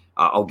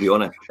 I'll be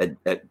honest,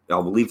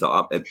 I'll leave that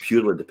up. It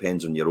purely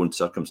depends on your own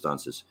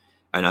circumstances.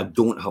 And I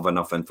don't have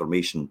enough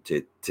information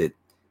to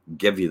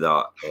give you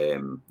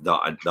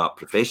that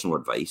professional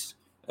advice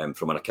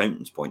from an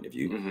accountant's point of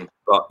view. Mm-hmm.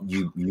 But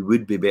you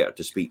would be better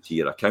to speak to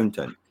your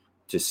accountant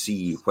to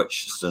see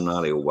which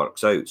scenario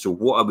works out. So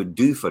what I would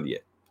do for you,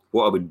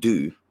 what I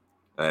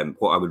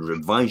would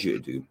advise you to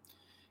do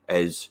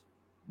is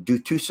do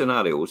 2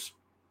 scenarios,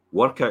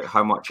 work out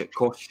how much it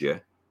costs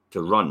you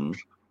to run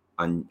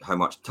and how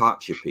much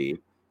tax you pay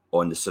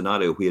on the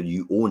scenario where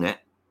you own it,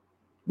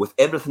 with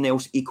everything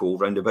else equal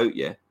round about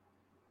you,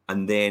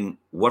 and then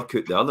work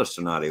out the other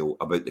scenario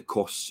about the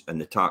costs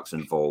and the tax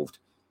involved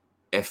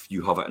if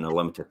you have it in a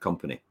limited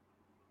company.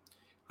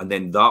 And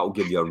then that will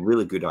give you a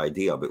really good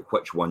idea about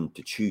which one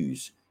to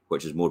choose,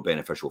 which is more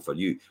beneficial for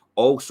you.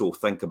 Also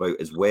think about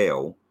as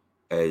well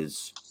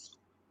is,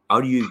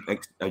 are you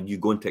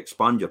going to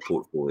expand your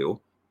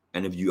portfolio?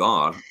 And if you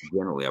are,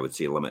 generally I would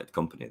say limited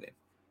company then.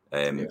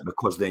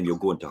 Because then you'll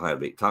go into higher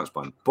rate tax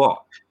band.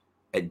 But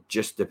it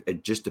just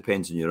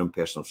depends on your own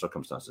personal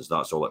circumstances.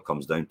 That's all it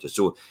comes down to.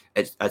 So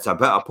it's a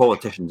bit of a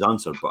politician's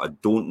answer, but I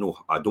don't know.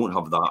 I don't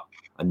have that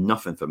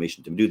enough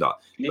information to do that.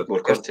 You need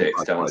more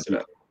context to answer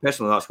it.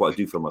 Personally, that's what I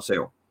do for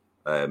myself.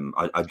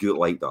 I do it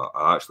like that.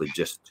 I actually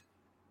just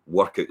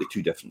work out the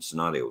 2 different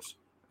scenarios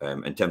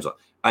in terms of,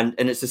 and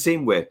it's the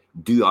same way.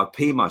 Do I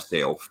pay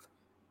myself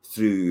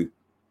through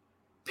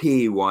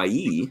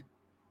PAYE,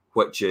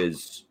 which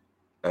is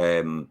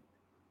on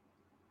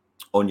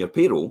your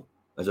payroll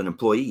as an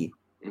employee,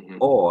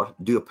 or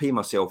do I pay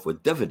myself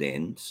with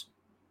dividends,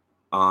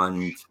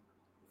 and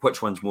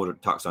which one's more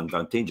tax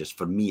advantageous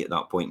for me at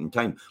that point in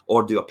time?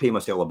 Or do I pay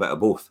myself a bit of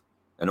both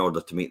in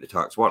order to make the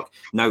tax work?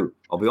 Now,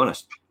 I'll be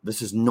honest,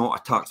 this is not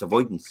a tax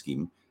avoidance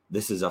scheme.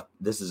 This is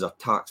a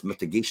tax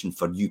mitigation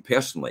for you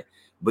personally,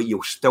 but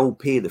you'll still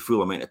pay the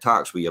full amount of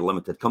tax with your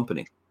limited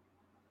company.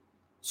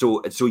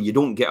 So you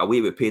don't get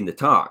away with paying the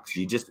tax.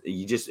 It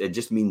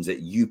just means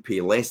that you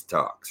pay less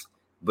tax,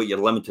 but your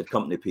limited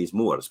company pays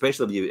more.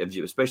 Especially if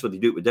you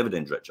do it with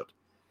dividends, Richard.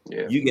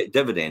 Yeah. You get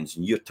dividends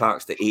and you're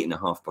taxed at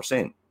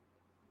 8.5%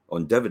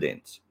 on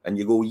dividends, and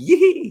you go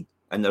yay!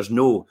 And there's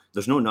no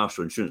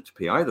national insurance to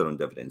pay either on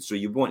dividends. So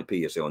you want to pay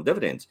yourself on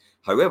dividends.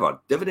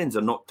 However, dividends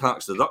are not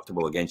tax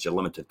deductible against your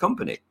limited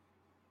company,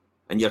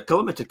 and your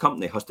limited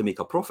company has to make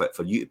a profit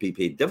for you to be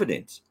paid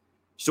dividends.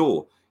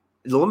 So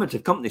the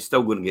limited company is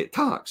still going to get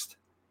taxed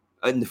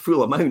in the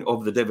full amount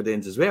of the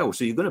dividends as well.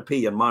 So you're going to pay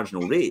your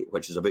marginal rate,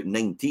 which is about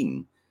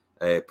 19%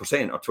 or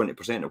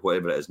 20% of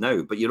whatever it is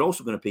now, but you're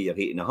also going to pay your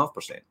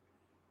 8.5%.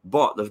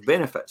 But there's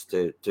benefits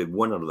to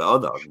one or the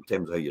other in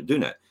terms of how you're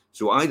doing it.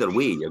 So either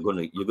way, you're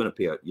going to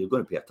pay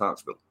a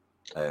tax bill.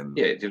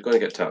 You're going to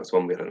get taxed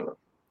one way or another.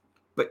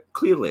 But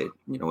clearly,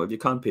 if you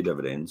can't pay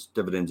dividends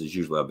is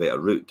usually a better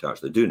route to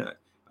actually doing it,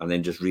 and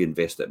then just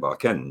reinvest it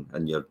back in,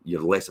 and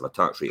you're less of a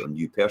tax rate on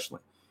you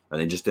personally, and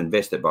then just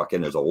invest it back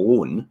in as a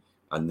loan,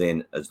 and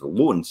then as the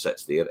loan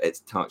sits there,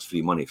 it's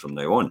tax-free money from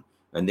now on.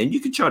 And then you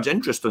can charge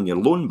interest on your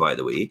loan, by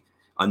the way.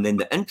 And then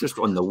the interest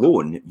on the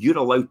loan, you're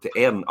allowed to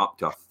earn up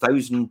to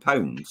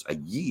 £1,000 a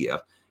year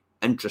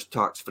interest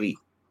tax-free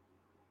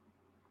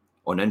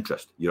on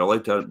interest. You're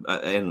allowed to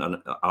earn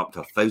up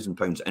to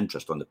 £1,000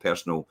 interest on the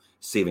personal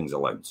savings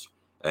allowance.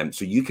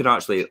 So you can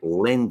actually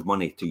lend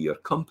money to your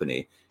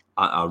company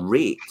at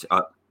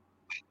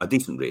a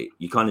decent rate.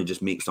 You can't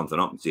just make something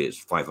up and say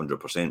it's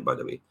 500%, by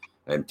the way,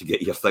 to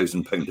get your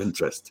 £1,000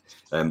 interest.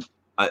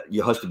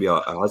 It has to be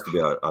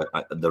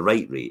the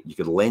right rate. You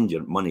could lend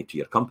your money to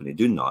your company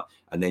doing that,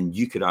 and then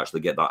you could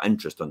actually get that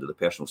interest under the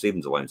personal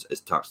savings allowance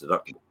as tax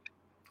deductible.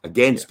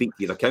 Again, speak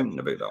to your accountant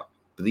about that.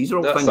 But these are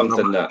all things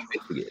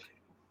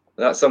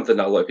that's something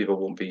that a lot of people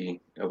won't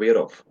be aware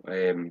of.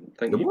 I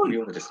think we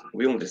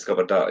only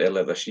discovered that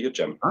earlier this year,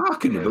 Jim. I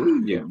couldn't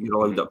believe you're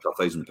allowed up to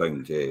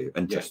 £1,000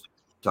 interest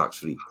tax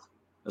free.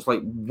 It's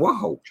like,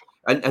 wow.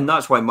 And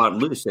that's why Martin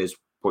Lewis says,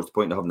 what's the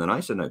point of having an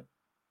ISA now?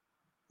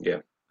 Yeah.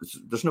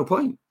 There's no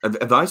point. If the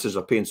ISAs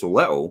are paying so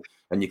little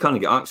and you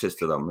can't get access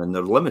to them and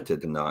they're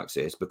limited in the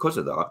access because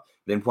of that,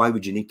 then why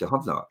would you need to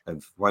have that?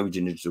 Why would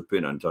you need to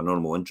put it into a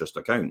normal interest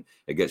account?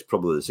 It gets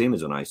probably the same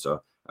as an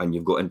ISA, and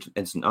you've got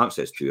instant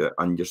access to it,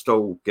 and you're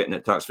still getting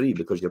it tax-free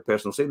because your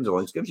personal savings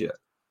allowance gives you it.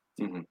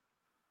 Mm-hmm.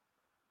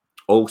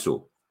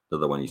 Also, the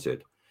other one you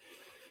said,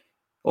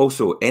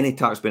 Also, any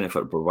tax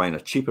benefit for buying a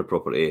cheaper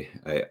property,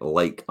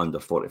 like under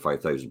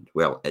 45,000.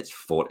 Well, it's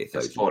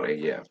 40,000. It's 40,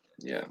 yeah.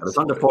 If it's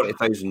under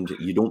 40,000,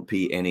 you don't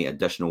pay any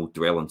additional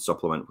dwelling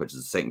supplement, which is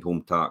the second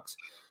home tax.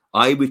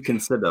 I would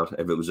consider,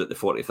 if it was at the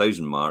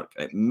 40,000 mark,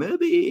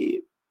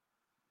 maybe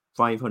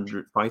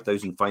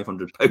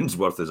 £5,500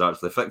 worth is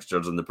actually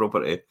fixtures in the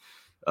property,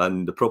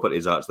 and the property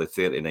is actually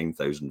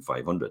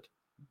 39,500.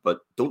 But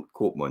don't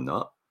quote me on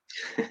that.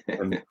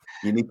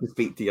 You need to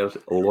speak to your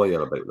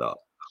lawyer about that.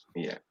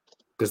 Yeah.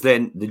 Because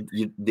then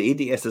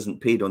the ADS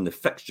isn't paid on the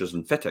fixtures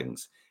and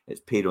fittings;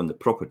 it's paid on the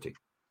property.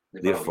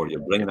 Therefore,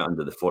 you're bringing it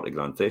under the 40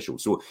 grand threshold.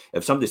 So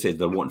if somebody says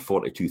they're wanting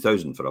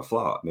 42,000 for a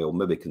flat, well,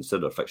 maybe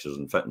consider fixtures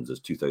and fittings as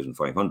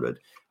 2,500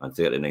 and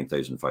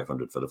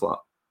 39,500 for the flat.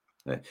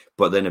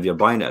 But then if you're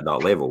buying it at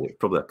that level, it's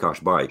probably a cash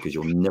buy because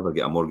you'll never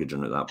get a mortgage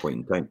on it at that point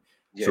in time.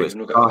 Yeah, so it's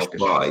cash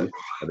buy.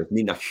 If it's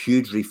needing a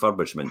huge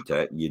refurbishment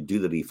to it, you do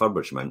the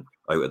refurbishment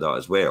out of that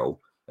as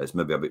well. It's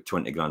maybe about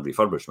 20 grand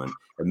refurbishment.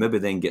 And maybe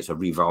then gets a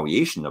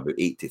revaluation about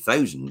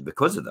 80,000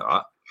 because of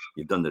that.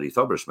 You've done the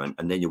refurbishment,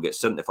 and then you'll get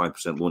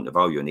 75% loan to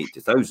value on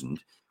 80,000,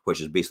 which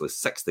is basically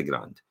 60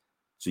 grand.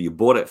 So you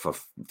bought it for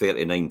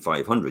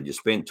 39,500. You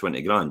spent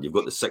 20 grand. You've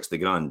got the 60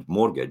 grand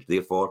mortgage.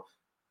 Therefore,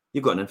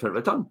 you've got an infinite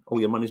return. All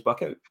your money's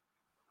back out.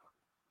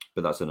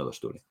 But that's another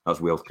story.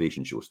 That's wealth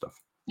creation show stuff.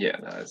 Yeah,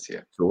 that is,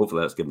 yeah. So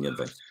hopefully that's giving you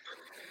advice.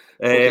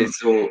 Okay,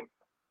 so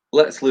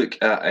let's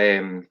look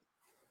at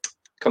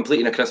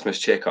completing a Christmas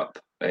checkup.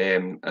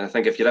 And I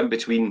think if you're in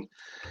between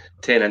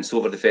tenants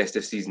over the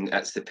festive season,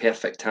 it's the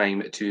perfect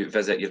time to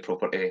visit your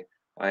property.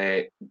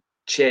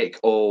 Check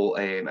all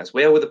as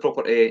well with the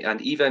property, and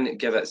even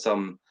give it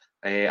some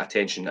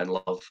attention and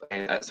love.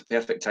 It's the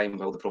perfect time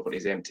while the property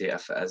is empty,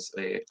 if it is,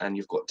 and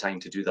you've got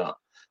time to do that.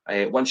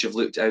 Once you've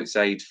looked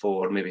outside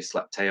for maybe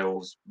slip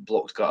tiles,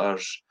 blocked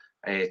gutters,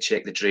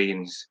 check the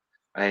drains,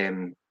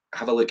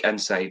 have a look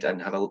inside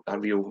and have a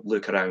real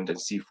look around and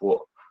see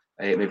what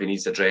maybe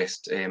needs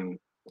addressed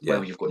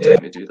while you've got time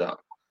to do that.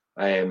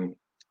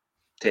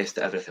 Test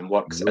that everything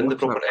works in the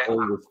property.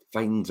 Always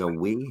finds a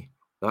way.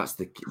 That's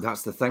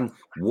the thing.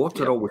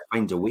 Water always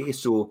finds a way.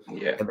 So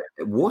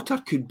water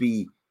could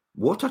be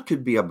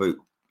about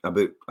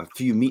a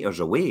few meters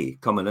away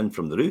coming in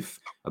from the roof,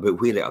 about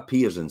where it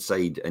appears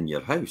inside in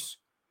your house.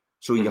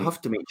 So you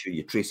have to make sure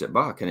you trace it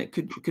back, and it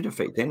could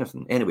affect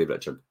anything. Anyway,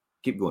 Richard,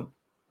 keep going.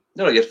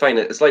 No, you're fine.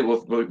 It's like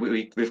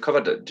we've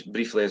covered it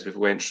briefly as we've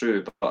went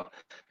through, but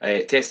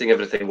testing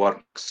everything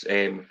works.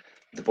 The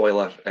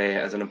boiler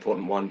is an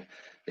important one.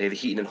 The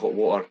heating and hot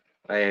water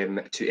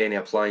to any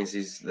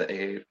appliances that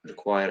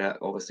require it.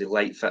 Obviously,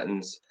 light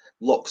fittings,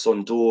 locks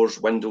on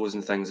doors, windows,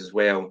 and things as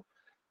well.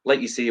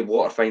 Like you say,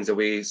 water finds a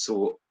way.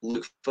 So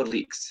look for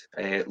leaks,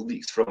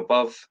 leaks from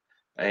above,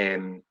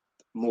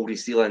 mouldy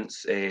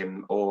sealants,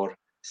 or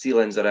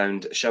sealants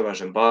around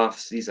showers and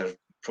baths. These are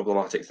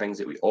problematic things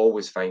that we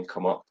always find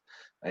come up.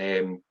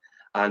 And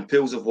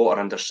pools of water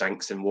under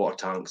sinks and water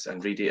tanks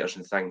and radiators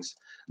and things.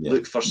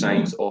 Look for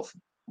signs of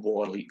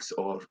water leaks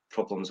or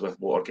problems with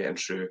water getting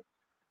through.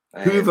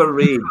 Hoover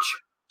rage.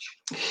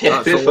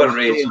 Hoover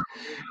rage.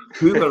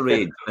 Hoover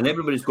rage. And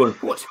everybody's going,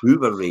 what's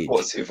Hoover rage?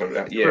 What's Hoover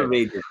rage? Hoover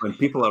rage is when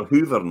people are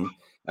hoovering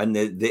and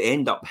they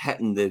end up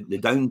hitting the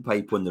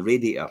downpipe on the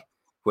radiator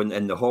when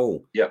in the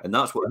hall. And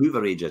that's what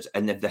Hoover rage is.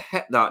 And if they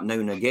hit that now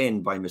and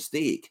again by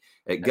mistake,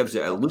 it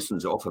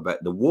loosens it off a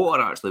bit. The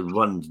water actually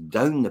runs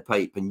down the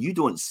pipe and you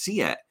don't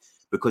see it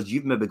because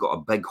you've maybe got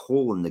a big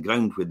hole in the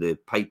ground where the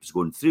pipe's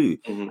going through,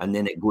 and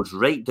then it goes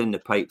right down the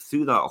pipe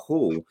through that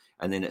hole,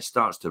 and then it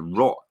starts to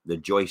rot the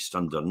joist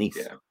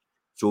underneath.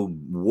 So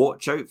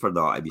watch out for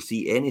that. If you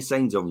see any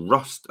signs of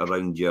rust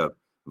around your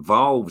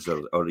valves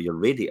or your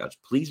radiators,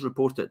 please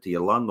report it to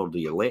your landlord or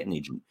your letting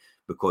agent,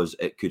 because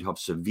it could have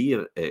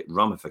severe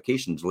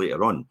ramifications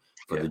later on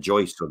for the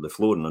joist or the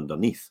flooring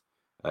underneath.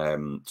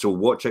 So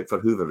watch out for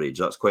Hoover rage.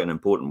 That's quite an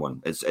important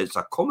one. It's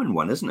a common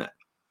one, isn't it?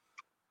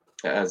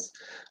 It is.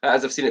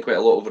 As I've seen it quite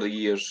a lot over the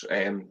years,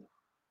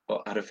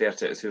 but I refer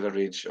to it as Hoover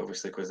rage,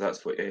 obviously, because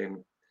that's what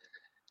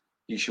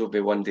you showed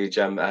me one day,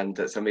 Jim, and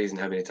it's amazing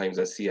how many times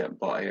I see it,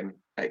 but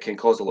it can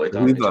cause a lot of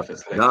damage if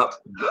it's left.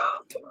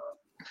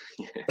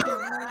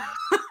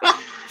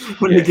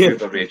 When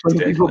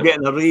people get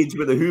in a rage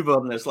with a Hoover,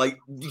 and it's like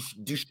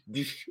dish.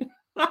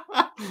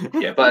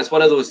 But it's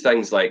one of those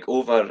things, like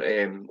over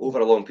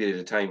a long period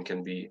of time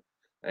can be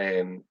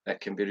it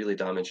can be really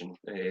damaging,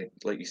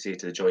 like you say,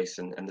 to the joists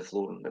and the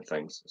flooring and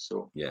things.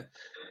 So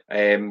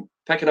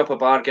picking up a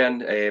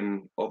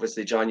bargain,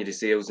 obviously January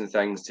sales and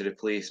things to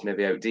replace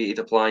maybe outdated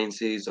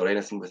appliances or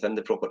anything within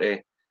the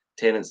property.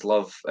 Tenants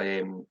love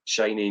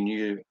shiny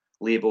new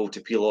label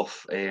to peel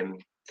off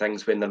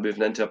things when they're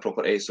moving into a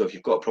property. So if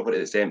you've got a property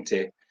that's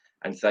empty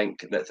and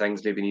think that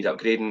things maybe need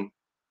upgrading,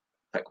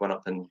 pick one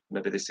up and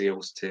maybe the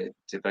sales to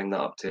bring that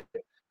up to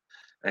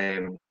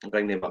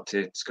bring them up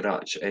to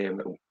scratch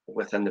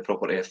within the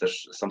property if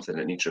there's something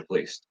that needs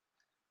replaced.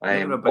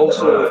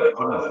 Also,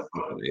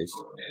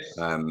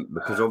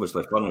 because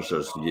obviously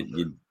furnishers,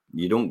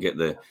 you don't get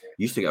you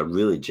used to get a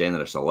really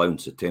generous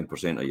allowance of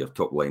 10% of your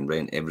top line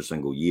rent every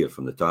single year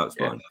from the tax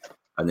man.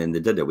 And then they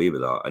did away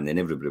with that, and then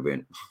everybody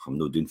went, I'm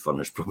not doing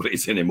furnished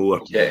properties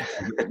anymore. Yeah.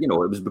 You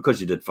know, it was because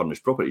you did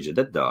furnished properties, you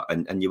did that,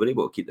 and you were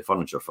able to keep the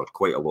furniture for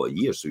quite a lot of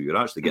years. So you're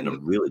actually getting a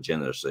really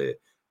generous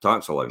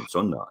tax allowance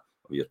on that,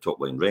 of your top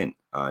line rent.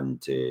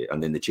 And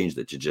then they changed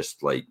it to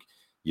just like,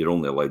 you're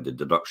only allowed the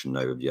deduction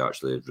now if you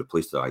actually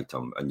replace the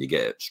item, and you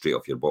get it straight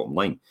off your bottom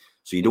line.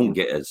 So you don't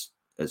get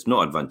it's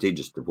not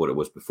advantageous to what it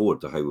was before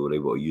to how we were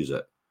able to use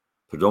it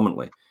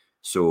predominantly.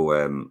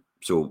 So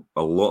so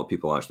a lot of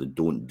people actually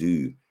don't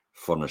do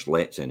furnished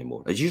lets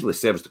anymore. It's usually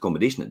serviced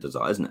accommodation that does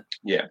that, isn't it?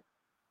 Yeah.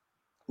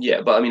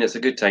 Yeah, but I mean, it's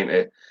a good time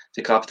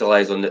to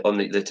capitalise on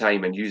the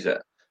time and use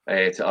it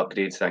to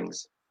upgrade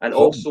things. And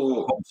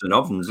also hobs and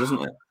ovens,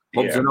 isn't it?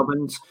 Hobs Yeah. and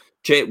ovens.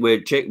 Check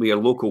with your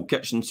local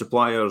kitchen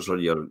suppliers or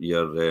your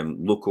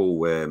local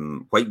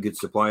white goods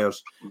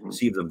suppliers.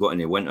 See if they've got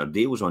any winter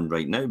deals on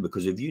right now,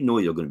 because if you know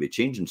you're going to be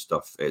changing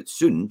stuff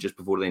soon, just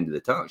before the end of the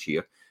tax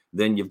year,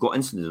 then you've got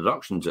instant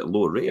deductions at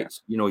lower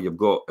rates. You know, you've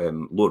got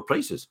lower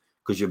prices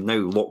because you've now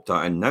locked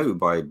that in now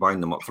by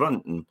buying them up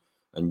front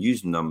and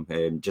using them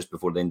just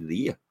before the end of the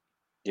year.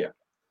 Yeah,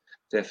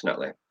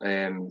 definitely.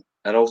 And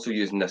also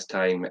using this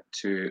time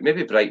to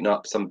maybe brighten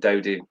up some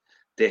dowdy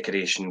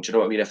decoration. Do you know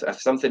what I mean?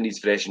 If something needs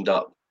freshened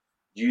up,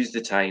 use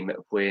the time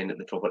when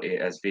the property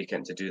is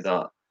vacant to do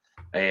that.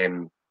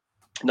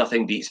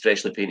 Nothing beats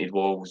freshly painted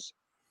walls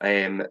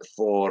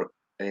for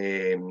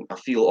a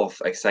feel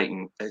of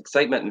excitement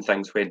and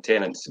things when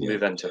tenants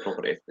move into a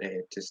property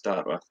to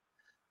start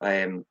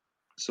with.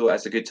 So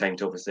it's a good time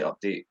to obviously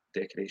update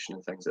decoration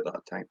and things at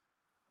that time.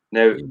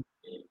 Now,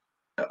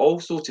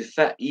 also to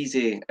fit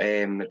easy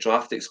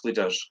draft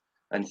excluders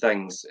and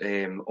things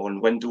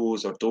on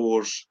windows or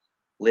doors,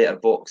 letter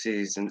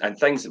boxes and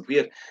things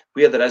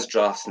where there is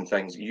drafts and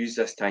things, use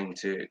this time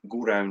to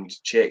go around,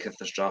 check if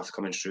there's drafts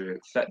coming through,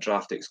 fit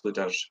draft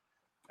excluders,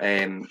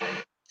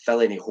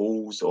 fill any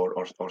holes or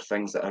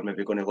things that are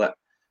maybe going to let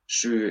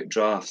through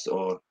drafts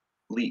or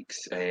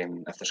leaks,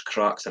 if there's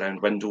cracks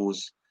around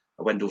windows,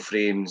 window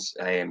frames,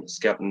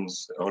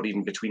 skirtings, or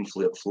even between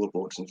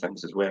floorboards and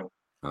things as well.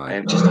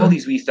 Just all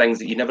these wee things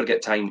that you never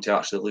get time to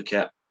actually look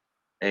at.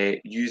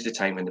 Use the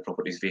time when the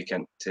property is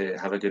vacant to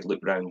have a good look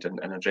round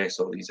and address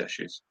all these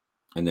issues.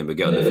 And then we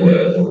get on the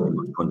phone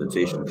with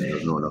condensation because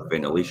there's not enough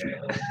ventilation.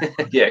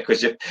 Yeah,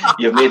 because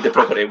you've made the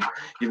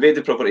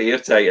property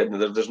airtight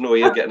and there's no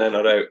air getting in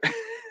or out.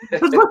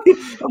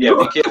 Yeah,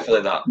 be careful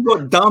of that. I've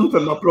got damp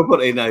in my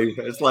property now.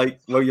 It's like,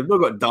 well, you've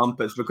not got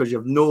damp. It's because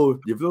you've no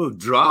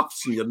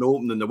drafts and you're not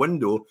opening the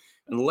window.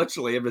 And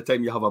literally every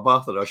time you have a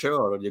bath or a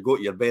shower or you go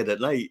to your bed at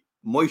night,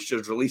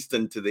 moisture's released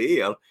into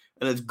the air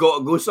and it's got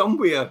to go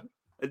somewhere.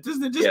 It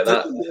doesn't just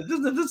it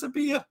doesn't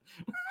disappear.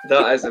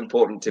 That is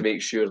important to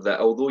make sure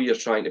that although you're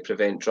trying to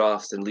prevent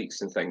drafts and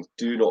leaks and things,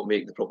 do not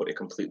make the property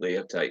completely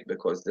airtight,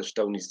 because there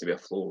still needs to be a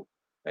flow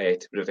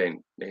to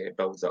prevent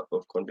builds up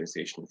of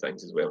condensation and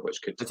things as well, which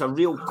could. It's a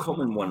real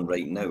common one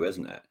right now,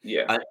 isn't it?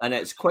 Yeah, and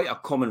it's quite a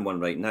common one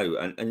right now.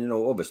 And you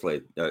know,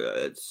 obviously,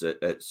 it's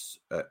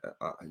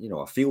you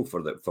know, a feel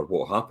for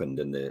what happened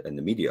in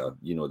the media.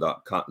 You know,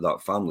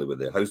 that family with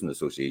the housing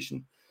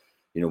association,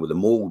 you know, with the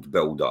mold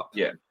build up,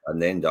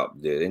 and they ended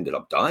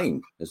up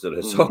dying as a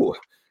result.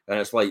 And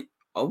it's like,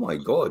 oh my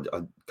God,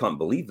 I can't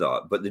believe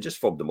that. But they just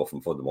fobbed them off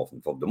and fobbed them off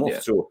and fobbed them off. Yeah.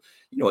 So,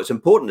 you know, it's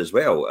important as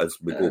well, as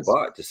we go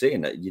back to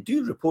saying that you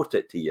do report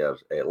it to your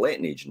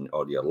letting agent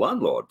or your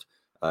landlord.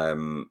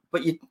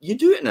 But you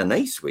do it in a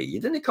nice way. You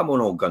didn't come on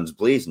all guns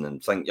blazing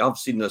and think, I've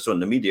seen this on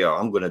the media,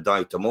 I'm going to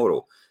die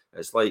tomorrow.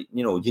 It's like,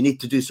 you know, you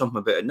need to do something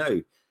about it now.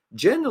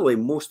 Generally,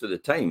 most of the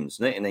times,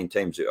 99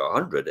 times out of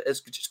 100,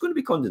 it's just going to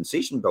be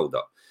condensation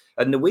build-up.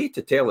 And the way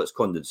to tell it's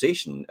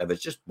condensation, if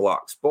it's just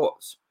black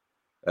spots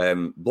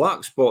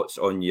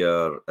on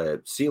your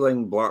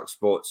ceiling, black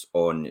spots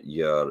on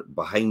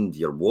behind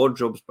your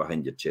wardrobes,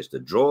 behind your chest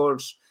of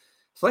drawers,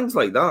 things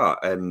like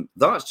that.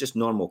 That's just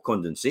normal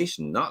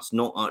condensation. That's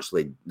not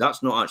actually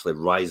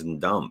rising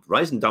damp.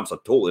 Rising damp's a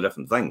totally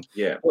different thing.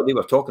 Yeah. What they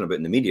were talking about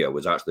in the media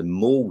was actually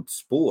mold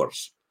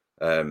spores,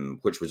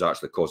 which was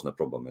actually causing a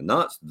problem, and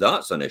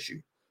that's an issue.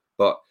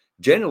 But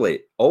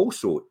generally,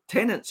 also,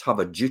 tenants have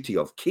a duty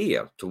of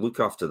care to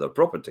look after their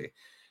property.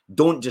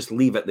 Don't just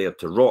leave it there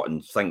to rot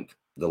and think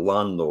the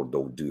landlord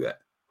will do it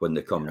when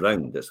they come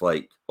round. It's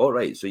like, all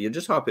right, so you're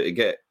just happy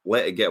to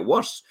let it get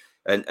worse,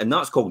 and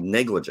that's called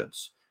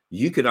negligence.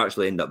 You could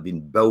actually end up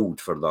being billed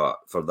for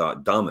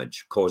that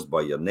damage caused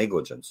by your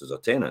negligence as a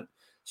tenant.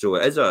 So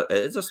it is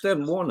a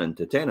stern warning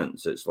to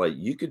tenants. It's like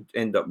you could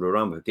end up with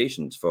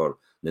ramifications for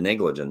the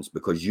negligence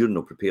because you're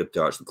not prepared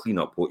to actually clean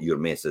up what your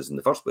mess is in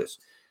the first place.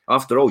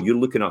 After all, you're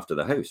looking after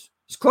the house.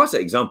 It's a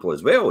classic example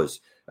as well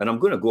as, and I'm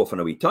going to go off on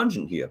a wee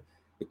tangent here.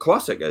 The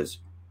classic is,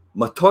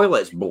 my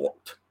toilet's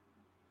blocked.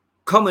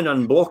 Come and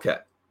unblock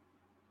it.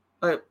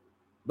 But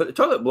the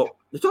toilet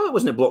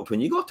wasn't blocked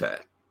when you got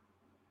it.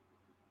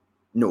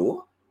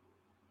 No.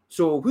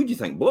 So who do you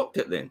think blocked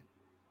it then?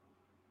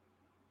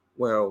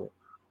 Well,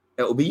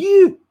 it'll be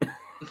you.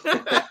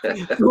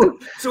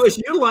 So it's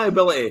your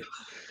liability.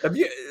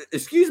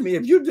 If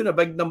you're doing a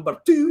big number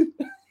 2,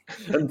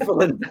 and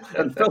filling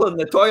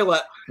the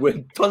toilet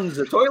with tons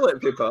of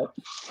toilet paper,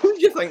 who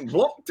do you think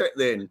blocked it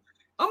then?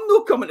 I'm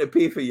not coming to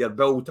pay for your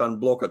bill to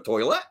unblock a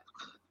toilet.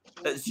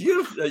 It's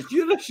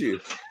your issue.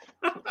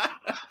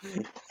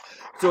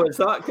 So it's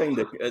that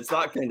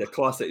kind of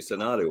classic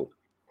scenario,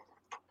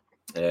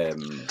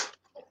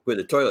 where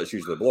the toilet's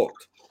usually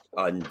blocked,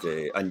 and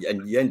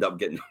you end up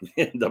getting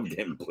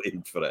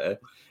blamed for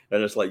it,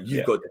 and it's like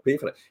you've got to pay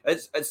for it.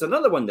 It's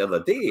another one the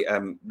other day.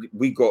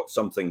 We got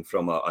something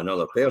from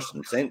another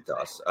person sent to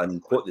us,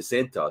 and what they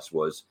said to us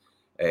was,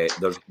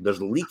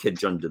 "There's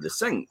leakage under the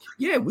sink."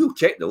 Yeah, we'll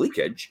check the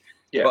leakage.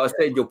 Yeah. But I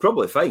said, you'll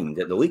probably find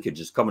that the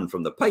leakage is coming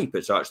from the pipe.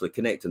 It's actually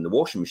connecting the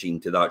washing machine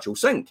to the actual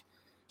sink.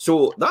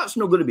 So that's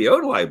not going to be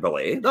our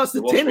liability. That's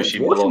the tenant's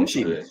washing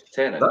machine.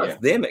 That's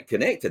them that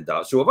connected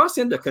that. So if I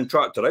send a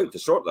contractor out to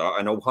sort that,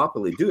 and I'll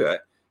happily do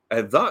it,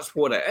 if that's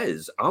what it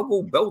is, I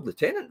will bill the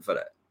tenant for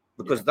it,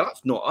 because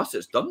that's not us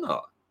that's done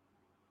that.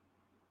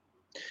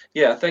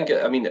 Yeah, I think,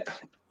 I mean,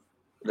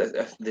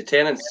 the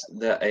tenants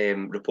that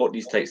report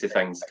these types of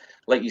things,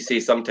 like you say,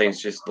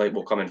 sometimes just like,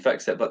 we'll come and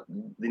fix it, but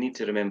they need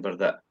to remember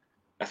that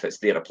if it's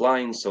their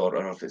appliance or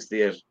if it's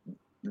their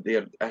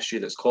issue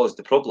that's caused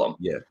the problem,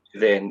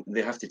 then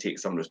they have to take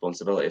some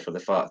responsibility for the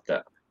fact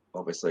that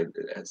obviously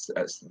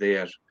it's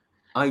their.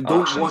 I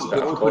don't want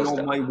to open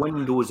all my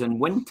windows in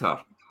winter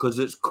because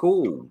it's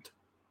cold.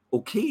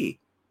 Okay,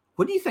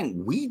 what do you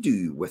think we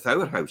do with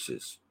our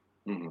houses?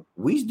 Mm-hmm.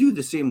 We do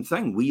the same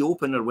thing. We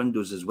open our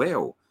windows as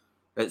well.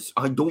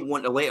 I don't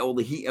want to let all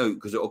the heat out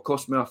because it'll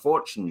cost me a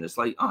fortune. It's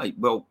like,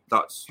 well,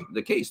 that's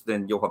the case.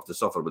 Then you'll have to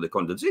suffer with the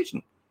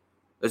condensation.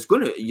 It's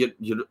going to,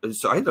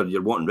 it's either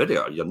you're wanting rid of it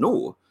or you're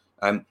no.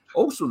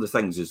 Also, the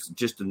things is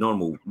just a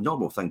normal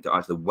thing to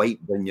actually wipe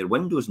down your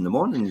windows in the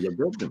morning in your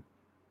bedroom.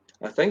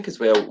 I think as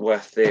well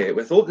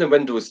with opening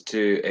windows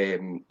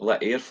to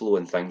let airflow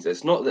and things,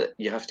 it's not that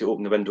you have to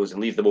open the windows and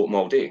leave them open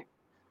all day.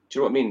 Do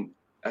you know what I mean?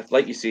 If,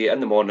 like you say,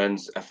 in the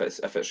mornings, if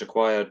it's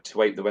required to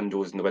wipe the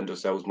windows and the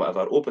windowsills and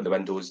whatever, open the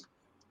windows,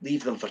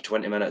 leave them for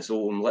 20 minutes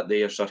open, let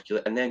the air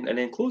circulate, and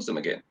then close them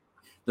again.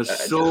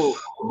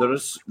 There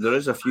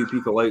is a few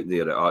people out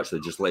there that actually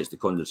just lets the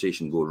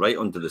condensation go right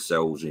onto the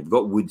sills. And you've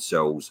got wood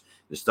sills;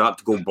 they start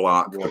to go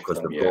black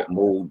because they've got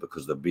mold,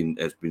 because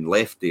it's been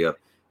left there.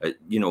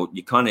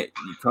 You can't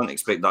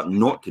expect that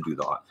not to do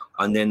that.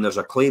 And then there's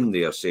a claim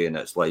there saying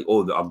it's like,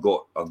 oh, I've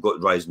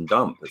got rising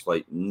damp. It's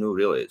like, no,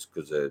 really, it's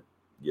because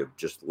you've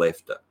just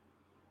left it.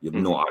 You've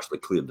not actually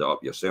cleared it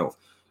up yourself.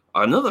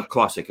 Another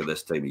classic of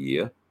this time of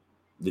year,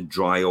 they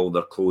dry all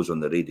their clothes on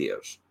the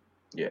radiators.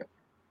 Yeah.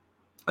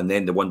 And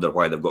then they wonder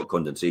why they've got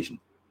condensation.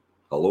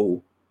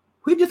 Hello?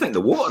 Where do you think the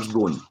water's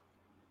going?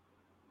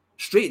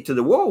 Straight to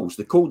the walls,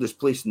 the coldest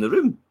place in the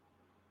room.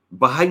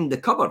 Behind the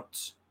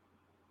cupboards,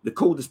 the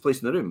coldest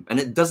place in the room. And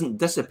it doesn't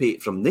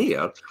dissipate from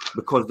there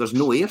because there's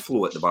no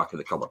airflow at the back of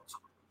the cupboards.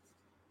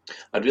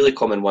 A really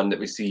common one that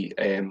we see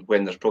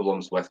when there's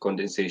problems with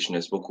condensation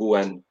is we'll go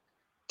in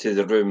to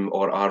the room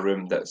or our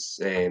room that's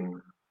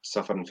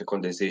suffering from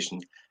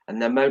condensation, and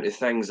the amount of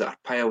things that are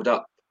piled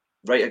up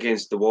right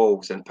against the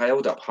walls and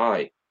piled up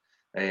high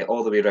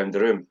all the way around the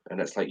room,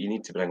 and it's like, you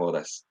need to bring all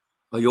this.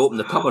 Oh, you open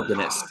the cupboard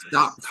and it's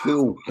stacked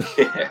full.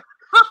 Yeah.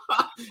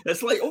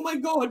 It's like, oh my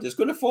God, it's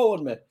going to fall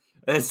on me.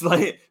 It's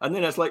like, and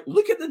then it's like,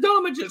 look at the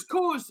damage it's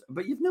caused.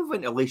 But you've no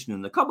ventilation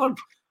in the cupboard.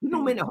 You're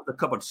not meant to have the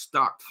cupboard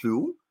stacked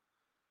full.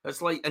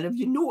 It's like, and if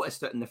you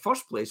noticed it in the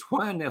first place,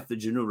 why on earth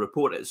did you not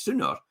report it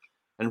sooner?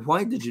 And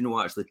why did you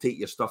not actually take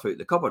your stuff out of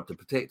the cupboard to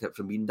protect it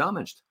from being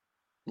damaged?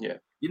 Yeah.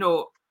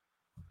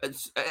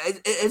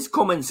 It's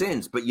common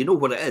sense, but you know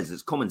what it is.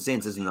 It's common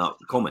sense isn't that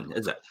common,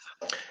 is it?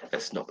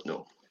 It's not,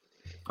 no.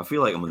 I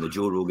feel like I'm on the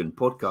Joe Rogan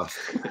podcast.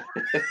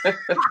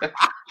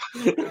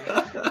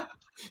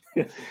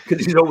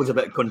 Because he's always a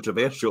bit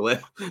controversial.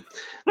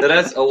 There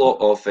is a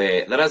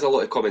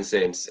lot of common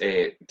sense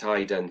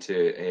tied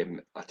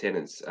into a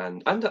tenant's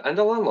and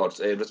a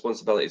landlord's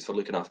responsibilities for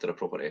looking after a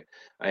property.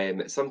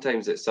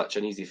 Sometimes it's such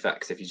an easy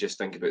fix if you just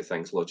think about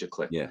things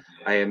logically. Yeah.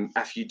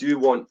 If you do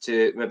want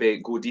to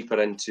maybe go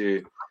deeper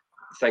into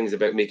things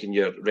about making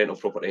your rental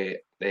property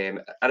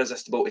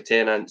irresistible to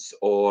tenants,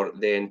 or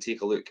then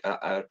take a look at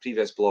our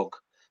previous blog,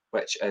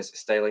 which is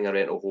styling a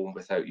rental home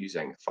without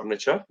using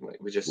furniture, like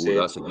we just said.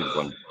 That's a good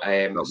one.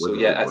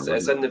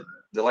 It's in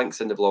the links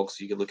in the blog,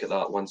 so you can look at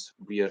that once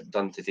we are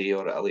done today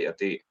or at a later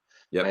date.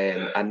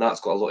 Yep. And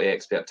that's got a lot of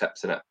expert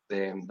tips in it.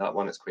 That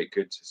one is quite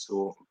good,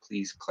 so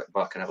please click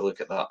back and have a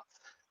look at that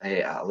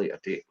at a later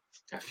date.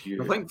 I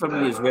think for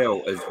me as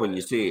well is when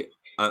you say,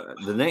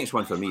 the next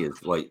one for me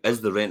is like,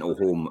 is the rental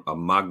home a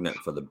magnet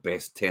for the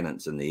best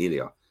tenants in the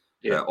area?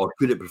 Yeah. Or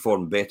could it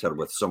perform better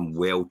with some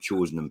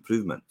well-chosen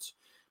improvements?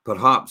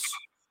 Perhaps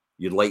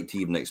you'd like to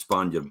even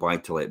expand your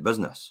buy-to-let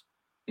business.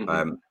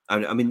 Mm-hmm.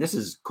 And I mean, this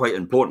is quite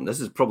important. This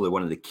is probably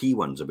one of the key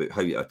ones about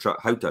how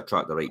to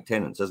attract the right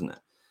tenants, isn't it?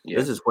 Yeah.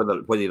 This is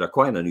whether you're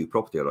acquiring a new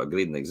property or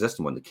upgrading an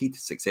existing one. The key to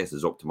success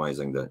is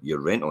optimizing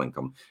your rental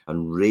income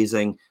and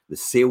raising the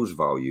sales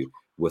value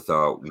with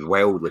a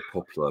wildly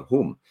popular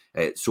home.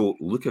 So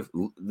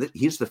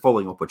here's the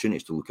following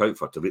opportunities to look out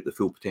for to reap the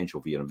full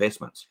potential for your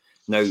investments.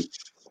 Now,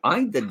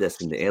 I did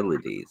this in the early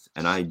days,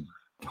 and I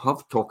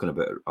have talked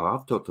about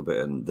it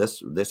in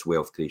this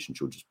wealth creation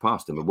show just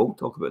passed, and we will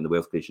talk about it in the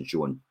wealth creation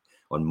show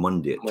on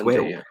Monday at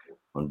 12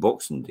 on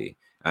Boxing Day.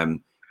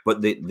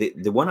 But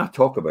the one I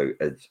talk about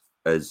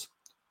is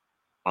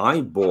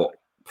I bought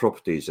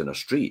properties in a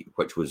street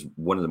which was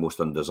one of the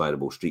most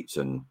undesirable streets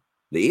in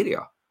the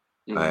area.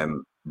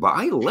 But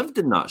I lived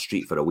in that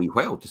street for a wee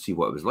while to see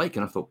what it was like,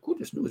 and I thought, God,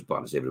 it's not as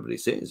bad as everybody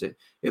says.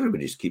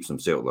 Everybody just keeps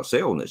themselves to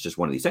themselves, and it's just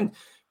one of these things.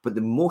 But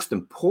the most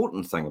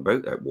important thing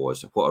about it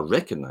was what I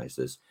recognised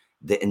is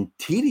the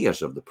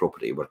interiors of the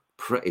property were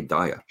pretty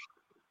dire.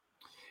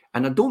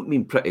 And I don't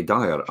mean pretty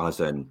dire as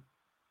in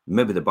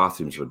maybe the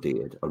bathrooms were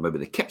dated or maybe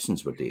the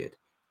kitchens were dated.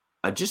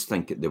 I just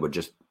think they were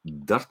just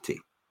dirty.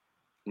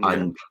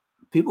 And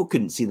people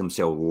couldn't see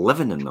themselves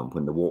living in them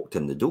when they walked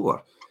in the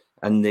door.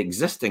 And the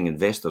existing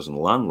investors and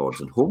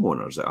landlords and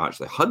homeowners that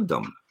actually had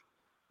them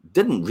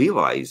didn't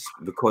realise,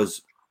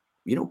 because,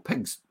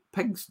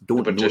 pigs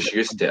don't know. Just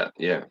used to it,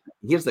 yeah.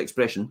 Here's the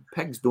expression,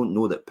 pigs don't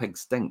know that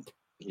pigs stink.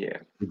 Yeah.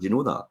 Did you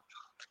know that?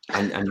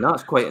 And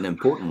that's quite an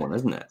important one,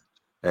 isn't it?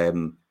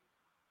 And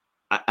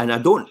I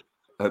don't,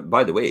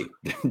 by the way,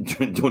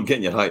 don't get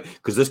in your high,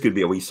 because this could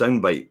be a wee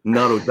soundbite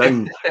narrowed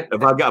down.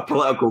 If I get a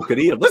political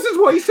career, this is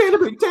what he said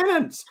about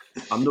tenants.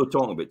 I'm not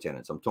talking about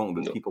tenants. I'm talking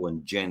about people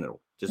in general.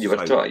 Just you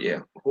were taught, yeah.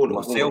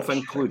 Myself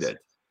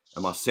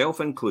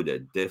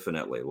included,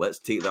 definitely. Let's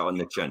take that on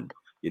the chin.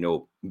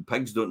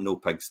 Pigs don't know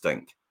pigs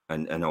stink.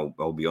 And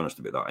I'll be honest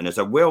about that. And it's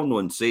a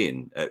well-known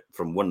saying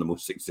from one of the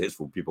most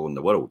successful people in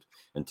the world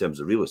in terms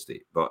of real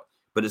estate. But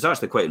it's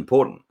actually quite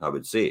important, I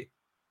would say.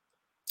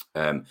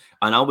 And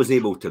I was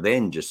able to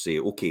then just say,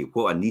 okay,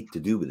 what I need to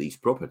do with these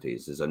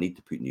properties is I need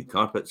to put new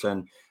carpets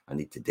in, I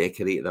need to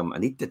decorate them, I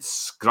need to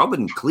scrub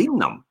and clean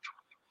them.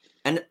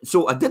 And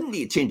so I didn't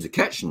need to change the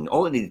kitchen.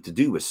 All I needed to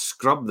do was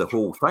scrub the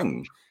whole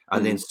thing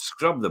and then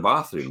scrub the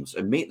bathrooms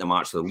and make them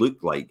actually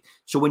look like.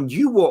 So when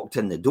you walked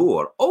in the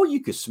door, all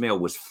you could smell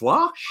was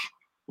flash.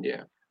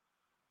 Yeah.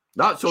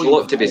 There's a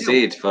lot to be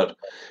said for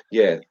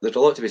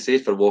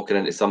walking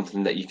into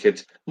something that you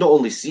could not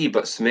only see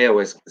but smell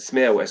as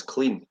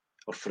clean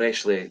or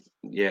freshly.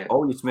 Yeah.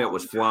 All you smelled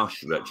was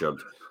flash, Richard.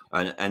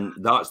 And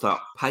that's that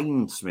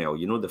pine smell,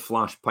 the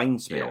flash pine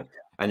smell. Yeah.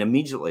 And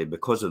immediately,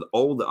 because of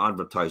all the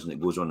advertising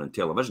that goes on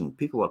television,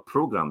 people are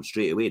programmed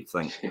straight away to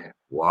think,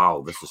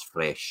 wow, this is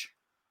fresh.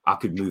 I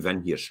could move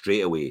in here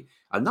straight away.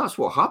 And that's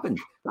what happened.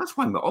 That's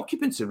why my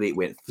occupancy rate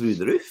went through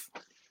the roof.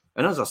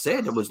 And as I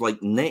said, it was like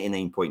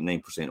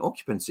 99.9%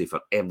 occupancy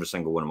for every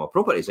single one of my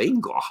properties. I even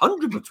got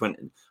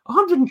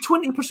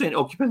 120%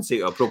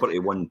 occupancy of a property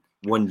one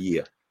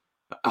year.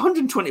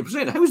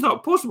 120%. How is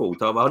that possible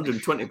to have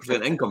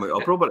 120% income out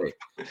of a property?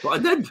 But I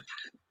did.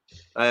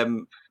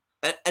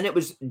 And it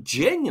was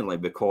genuinely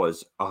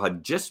because I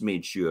had just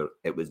made sure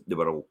they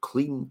were all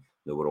clean,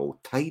 they were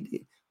all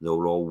tidy, they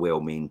were all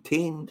well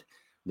maintained.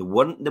 They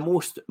weren't the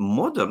most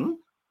modern,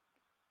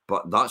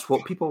 but that's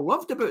what people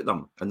loved about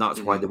them. And that's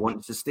why they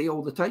wanted to stay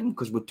all the time,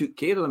 because we took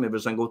care of them every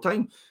single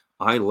time.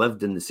 I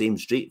lived in the same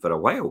street for a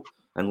while,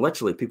 and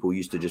literally people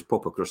used to just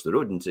pop across the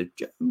road and say,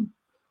 Jim,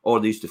 or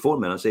they used to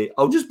phone me and I'd say,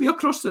 I'll just be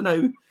across the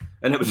now.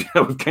 And it was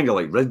kind of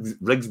like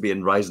Rigsby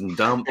and Rising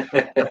Damp.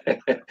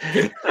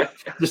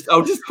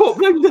 I'll just pop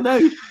round the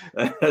now.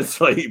 It's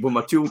like with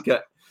my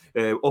toolkit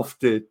off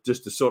to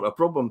just to sort a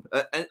problem.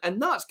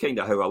 And that's kind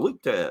of how I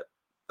looked at it.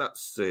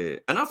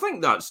 And I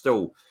think that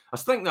still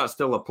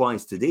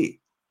applies today.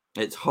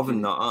 It's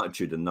having that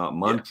attitude and that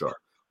mantra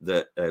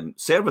that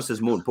service is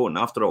more important.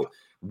 After all,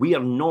 we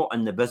are not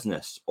in the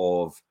business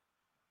of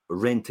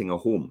renting a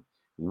home.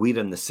 We're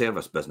in the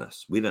service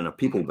business. We're in a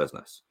people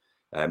business.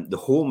 The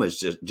home is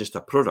just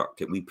a product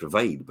that we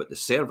provide, but the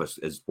service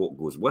is what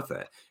goes with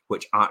it,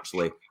 which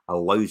actually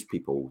allows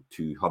people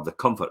to have the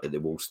comfort that they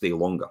will stay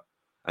longer.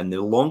 And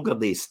the longer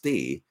they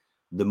stay,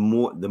 the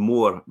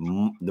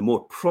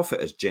more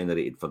profit is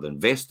generated for the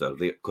investor,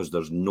 because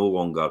there's no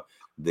longer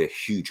the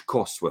huge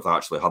costs with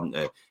actually having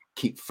to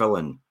keep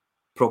filling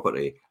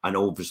property, and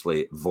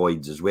obviously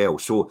voids as well.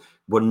 So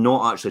we're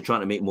not actually trying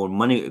to make more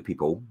money out of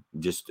people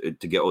just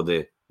to get all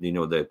the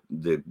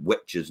the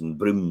witches and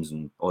brooms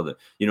and all the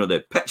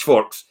the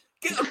pitchforks.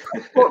 Get the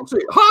pitchforks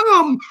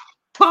out.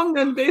 Hang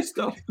the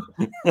investor.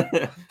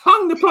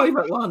 Hang the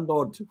private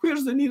landlord.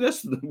 Where's the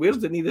nearest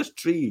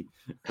tree?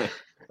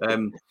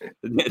 We're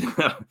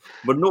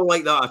not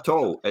like that at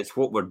all. It's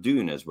what we're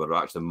doing is we're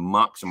actually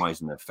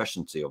maximising the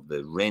efficiency of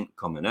the rent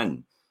coming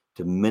in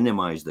to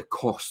minimise the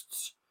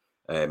costs,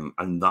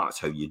 and that's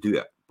how you do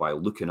it, by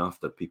looking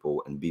after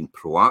people and being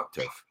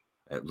proactive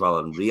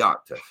rather than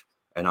reactive,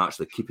 and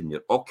actually keeping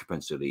your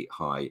occupancy rate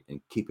high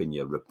and keeping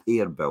your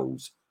repair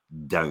bills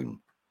down.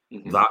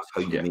 That's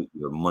how you make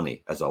your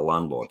money as a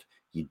landlord.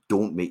 You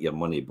don't make your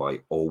money by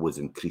always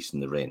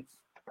increasing the rent.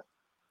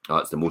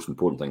 That's the most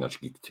important thing I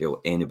should tell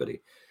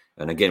anybody.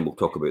 And again, we'll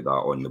talk about that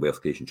on the Wealth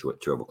Creation Show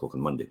at 12 o'clock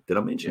on Monday. Did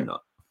I mention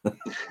that?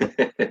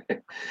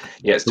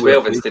 Yeah, it's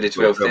 12 instead of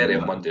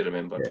 12:30 on Monday,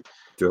 remember. Yeah,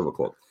 12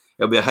 o'clock.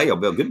 It'll be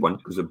a good one,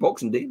 because at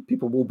Boxing Day,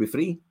 people will be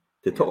free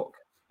to talk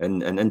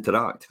and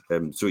interact.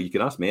 So you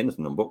can ask me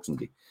anything on Boxing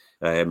Day.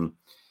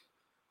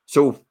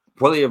 So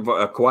whether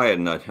you're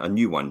acquiring a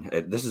new one,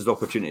 this is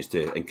opportunities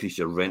to increase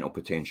your rental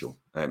potential.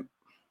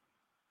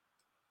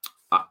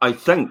 I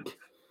think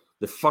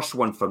the first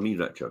one for me,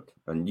 Richard,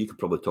 and you could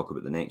probably talk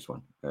about the next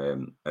one,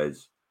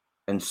 is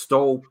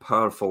install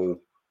powerful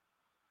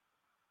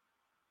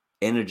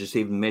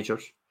energy-saving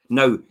measures.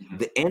 Now,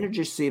 the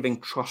Energy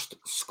Saving Trust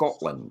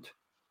Scotland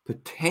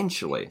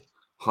potentially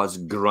has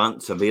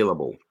grants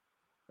available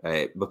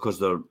because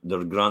their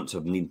grants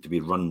have needed to be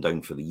run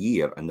down for the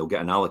year, and they'll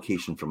get an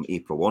allocation from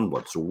April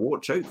onwards. So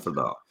watch out for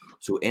that.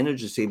 So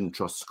Energy Saving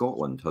Trust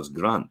Scotland has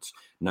grants.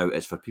 Now,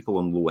 it's for people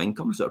on low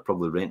incomes that are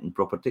probably renting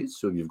properties.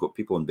 So if you've got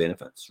people on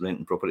benefits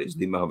renting properties,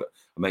 they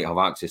might have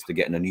access to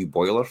getting a new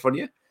boiler for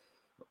you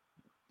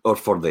or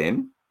for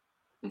them.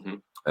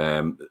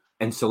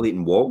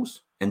 Insulating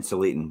walls,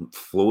 insulating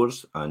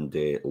floors and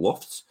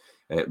lofts,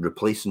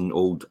 replacing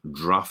old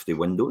drafty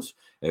windows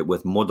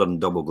with modern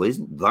double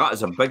glazing. That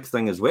is a big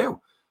thing as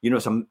well. You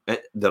know,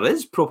 there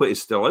is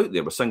properties still out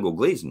there with single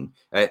glazing.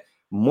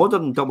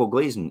 Modern double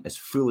glazing is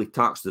fully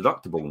tax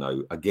deductible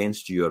now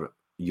against your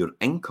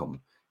income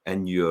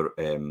and your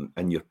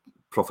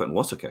profit and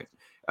loss account.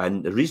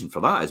 And the reason for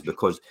that is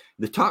because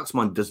the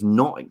taxman does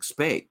not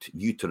expect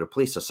you to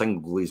replace a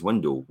single glazed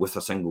window with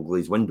a single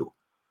glazed window.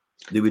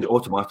 They would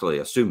automatically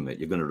assume that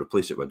you're going to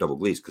replace it with double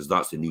glaze because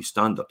that's the new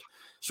standard.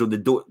 So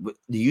they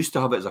used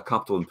to have it as a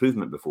capital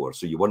improvement before,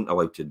 so you weren't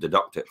allowed to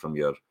deduct it from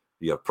your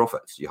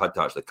profits. You had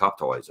to actually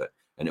capitalise it,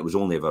 and it was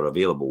only ever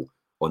available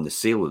on the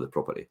sale of the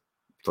property.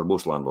 For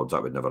most landlords,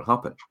 that would never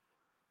happen,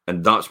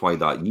 and that's why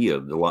that year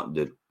the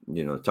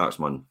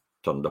taxman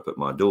turned up at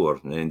my door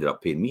and ended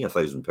up paying me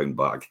 £1,000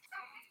 back.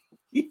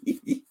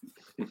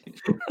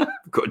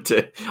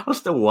 I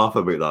still laugh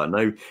about that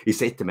now. He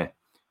said to me,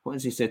 what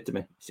has he said to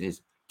me? He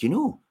says, do you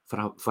know,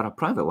 for a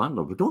private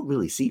landlord, we don't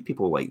really see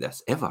people like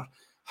this ever.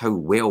 How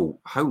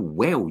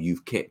well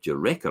you've kept your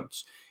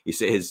records. He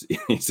says,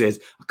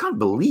 I can't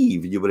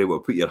believe you were able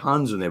to put your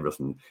hands on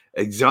everything.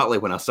 Exactly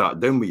when I sat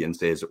down with you and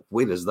says,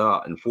 where is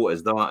that and what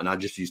is that? And I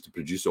just used to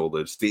produce all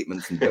the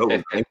statements and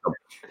bills.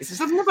 He says,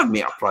 I've never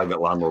met a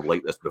private landlord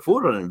like this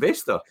before, an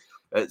investor.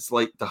 It's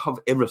like to have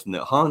everything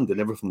at hand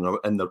and everything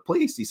in their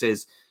place. He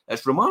says,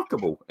 it's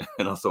remarkable.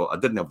 And I thought, I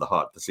didn't have the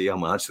heart to say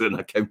I'm actually an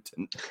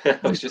accountant. I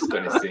was just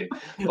going to say.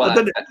 I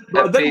didn't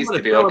want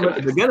to tell him at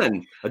the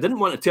beginning. I didn't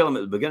want to tell him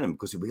at the beginning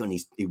because he'd be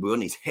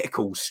on his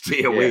heckle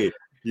straight away.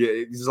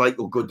 Yeah, he's like,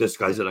 oh God, this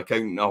guy's an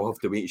accountant. I'll have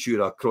to make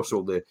sure I cross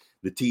all the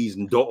T's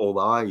and dot all the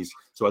I's.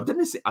 So I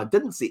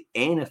didn't say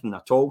anything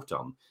at all to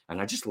him,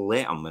 and I just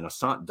let him. And I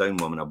sat down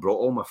with him, and I brought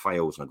all my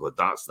files, and I go,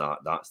 that's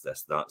that, that's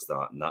this, that's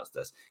that, and that's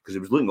this, because he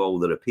was looking at all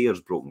the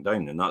repairs broken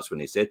down, and that's when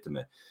he said to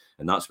me,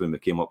 and that's when we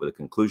came up with the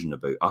conclusion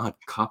about I had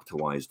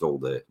capitalised all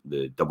the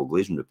double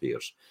glazing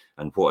repairs,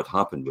 and what had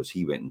happened was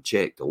he went and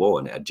checked the law,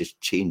 and it had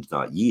just changed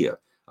that year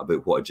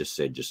about what I just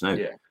said just now.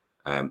 Yeah.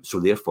 So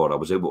therefore, I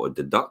was able to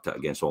deduct it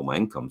against all my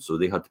income. So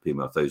they had to pay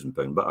me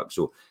 £1,000 back.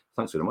 So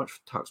thanks very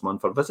much,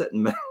 taxman, for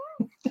visiting me.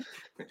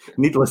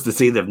 Needless to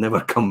say, they've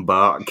never come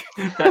back.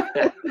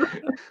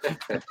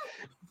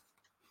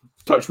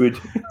 Touch wood.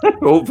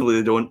 Hopefully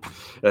they don't.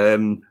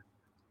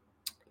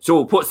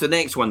 So what's the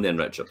next one then,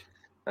 Richard?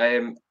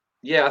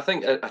 Yeah, I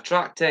think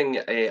attracting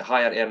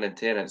higher earning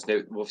tenants. Now,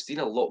 we've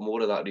seen a lot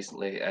more of that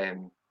recently.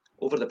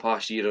 Over the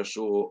past year or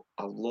so,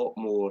 a lot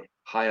more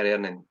higher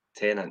earning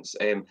tenants.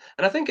 And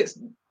I think it's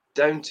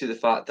down to the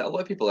fact that a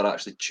lot of people are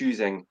actually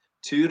choosing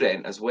to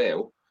rent as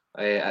well.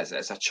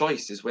 It's a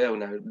choice as well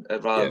now,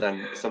 rather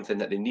than something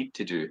that they need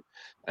to do.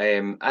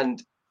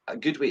 And a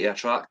good way to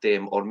attract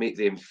them or make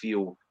them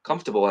feel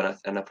comfortable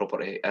in a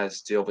property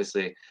is to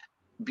obviously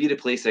be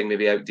replacing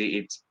maybe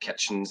outdated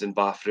kitchens and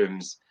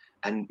bathrooms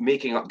and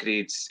making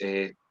upgrades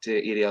to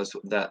areas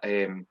that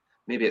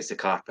maybe it's the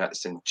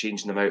carpets and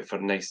changing them out for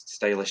nice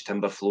stylish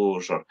timber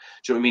floors, or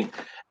do you know what I mean?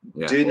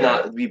 Yeah. Doing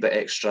that wee bit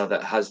extra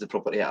that has the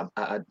property at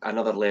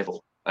another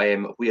level,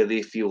 where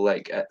they feel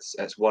like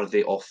it's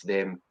worthy of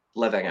them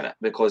living in it,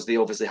 because they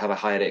obviously have a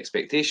higher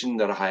expectation,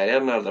 they're a higher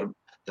earner,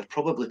 they're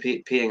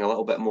probably paying a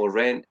little bit more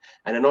rent,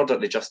 and in order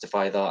to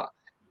justify that,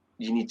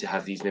 you need to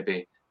have these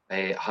maybe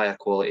higher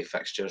quality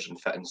fixtures and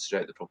fittings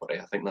throughout the property.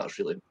 I think that's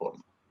really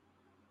important.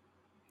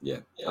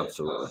 Yeah,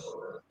 absolutely.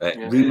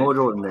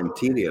 Remodeling the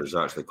interior is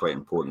actually quite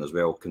important as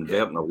well.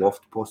 Converting a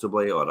loft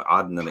possibly, or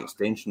adding an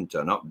extension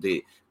to an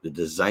update, the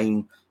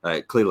design.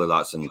 Clearly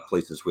that's in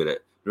places where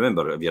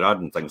remember, if you're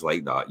adding things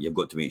like that, you've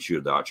got to make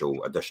sure the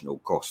actual additional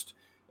cost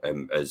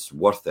is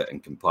worth it in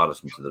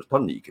comparison to the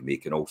return that you can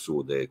make, and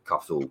also the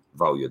capital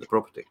value of the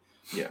property.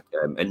 Yeah.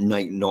 It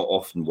might not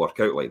often work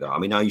out like that. I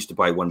mean, I used to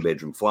buy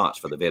one-bedroom flats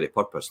for the very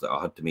purpose that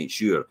I had to make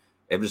sure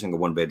every single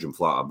one-bedroom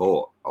flat I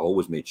bought, I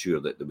always made sure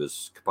that there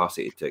was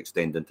capacity to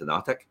extend into the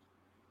attic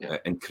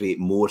and create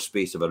more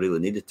space if I really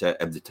needed to,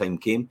 if the time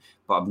came.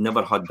 But I've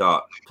never had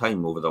that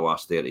time over the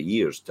last 30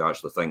 years to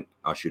actually think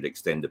I should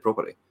extend the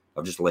property.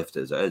 I've just left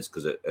it as it is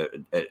because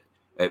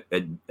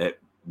it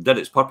did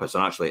its purpose,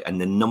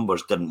 and the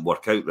numbers didn't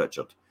work out,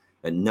 Richard.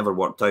 It never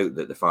worked out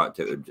that the fact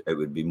it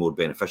would be more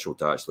beneficial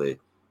to actually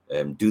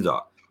do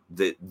that.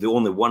 The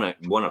only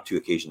one or two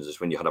occasions is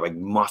when you had a big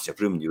massive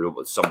room and you were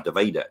able to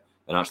subdivide it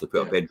and actually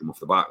put a bedroom off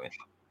the back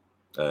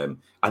in.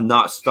 And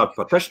that stud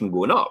partition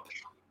going up,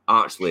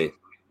 actually,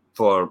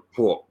 for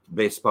what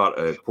best part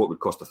of what would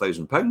cost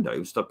 £1,000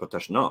 now, stud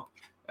partition up,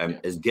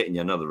 is getting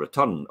you another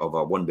return of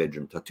a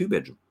 1-bedroom to a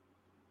 2-bedroom,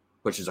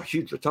 which is a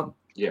huge return.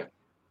 Yeah.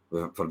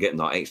 For getting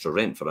that extra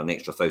rent for an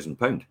extra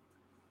 £1,000.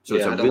 So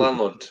I had a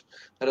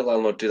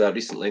landlord do that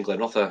recently in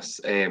Glenrothes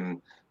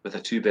with a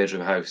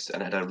 2-bedroom house,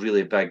 and it had a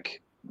really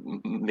big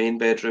main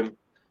bedroom,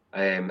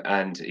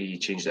 and he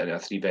changed it into a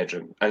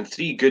 3-bedroom and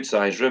 3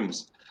 good-sized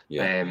rooms,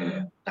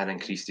 and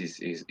increased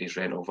his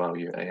rental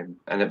value.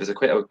 And it was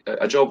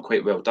a job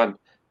quite well done,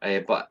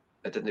 but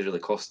it didn't really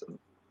cost him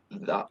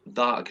that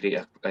great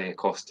a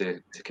cost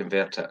to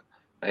convert it.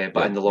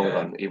 But in the long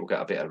run, he will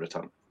get a better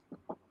return.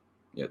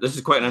 Yeah, this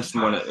is quite an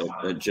interesting one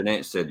that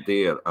Jeanette said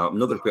there. I'm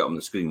not going to put it on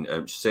the screen.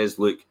 She says,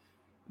 look,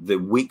 the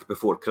week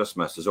before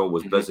Christmas is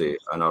always busy,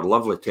 and our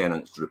lovely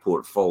tenants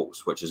report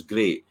faults, which is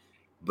great,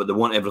 but they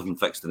want everything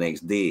fixed the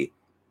next day.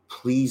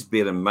 Please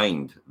bear in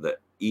mind that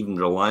even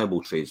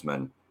reliable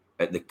tradesmen,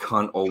 they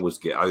can't always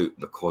get out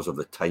because of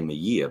the time of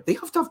year. They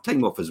have to have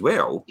time off as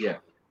well. Yeah.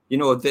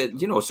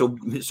 So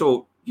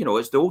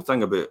it's the whole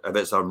thing about if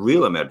it's a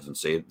real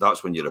emergency,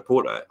 that's when you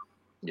report it.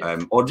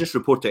 Or just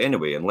report it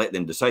anyway and let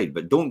them decide.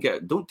 But don't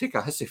take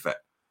a hissy fit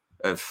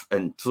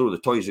and throw the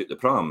toys out the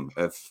pram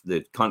if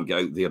they can't get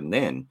out there and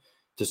then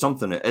to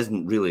something that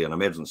isn't really an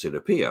emergency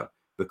repair,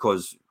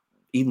 because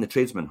even the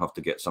tradesmen have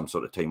to get some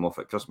sort of time off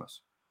at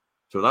Christmas.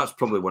 So that's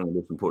probably one of the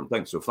most important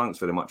things. So thanks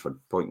very much for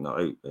pointing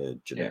that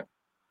out, Jeanette.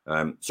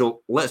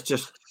 So let's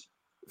just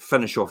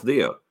finish off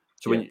there.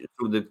 So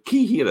the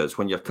key here is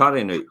when you're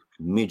carrying out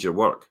major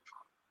work,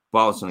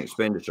 balancing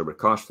expenditure with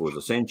cash flow is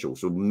essential.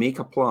 So make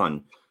a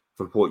plan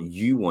for what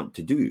you want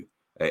to do.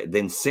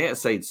 Then set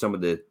aside some of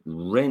the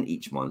rent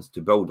each month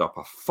to build up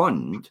a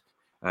fund.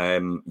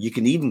 You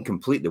can even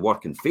complete the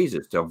work in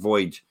phases to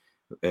avoid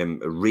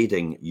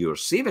raiding your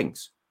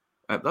savings.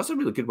 That's a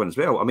really good one as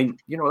well. I mean,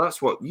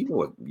 that's what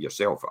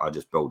yourself. I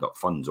just build up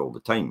funds all the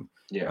time,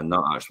 and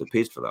that actually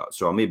pays for that.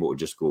 So I'm able to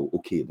just go,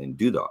 okay, then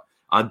do that.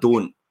 I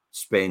don't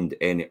spend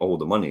all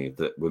the money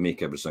that we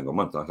make every single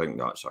month. I think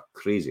that's a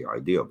crazy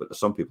idea, but there's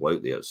some people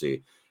out there that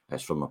say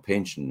it's from a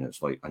pension.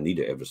 It's like I need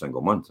it every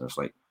single month, and it's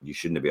like you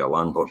shouldn't be a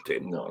landlord.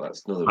 No,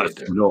 that's not the way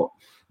to do it.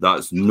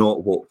 That's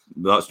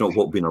not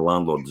what being a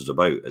landlord is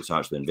about. It's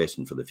actually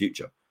investing for the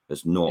future.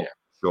 It's not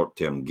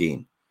short-term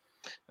gain.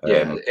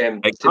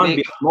 It can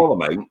be a small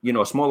amount.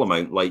 A small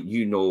amount. Like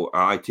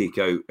I take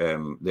out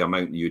the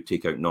amount you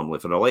take out normally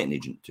for a letting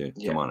agent to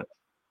manage.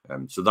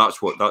 So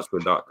that's where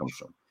that comes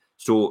from.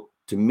 So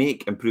to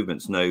make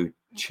improvements now,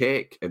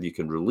 check if you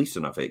can release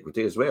enough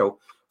equity as well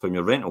from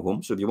your rental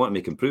home. So if you want to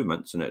make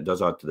improvements and it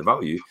does add to the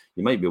value,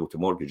 you might be able to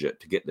mortgage it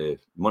to get the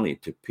money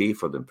to pay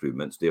for the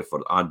improvements,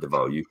 therefore add the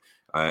value.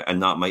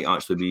 And that might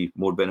actually be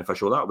more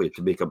beneficial that way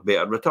to make a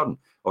better return.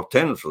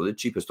 Alternatively, the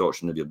cheapest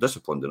option, if you're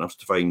disciplined enough, is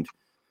to find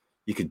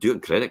you could do it on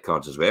credit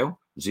cards as well,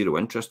 0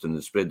 interest,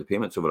 and spread the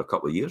payments over a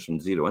couple of years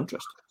and 0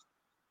 interest.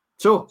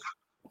 So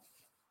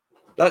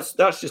that's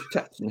just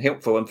tips and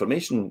helpful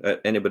information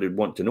anybody would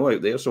want to know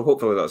out there. So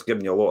hopefully that's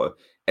given you a lot of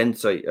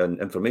insight and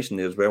information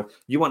there as well.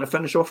 You want to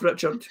finish off,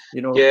 Richard?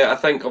 Yeah, I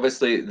think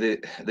obviously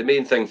the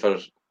main thing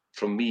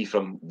from me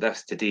from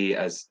this today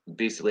is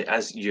basically,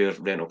 as your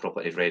rental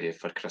property is ready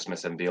for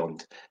Christmas and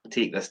beyond,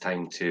 take this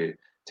time to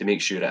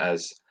make sure it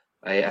is.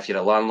 If you're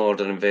a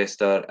landlord or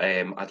investor,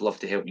 I'd love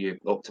to help you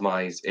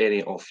optimise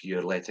any of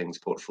your lettings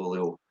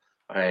portfolio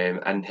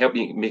and help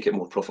you make it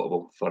more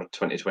profitable for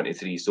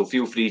 2023. So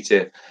feel free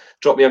to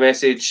drop me a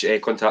message,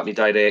 contact me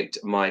direct.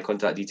 My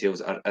contact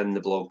details are in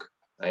the blog,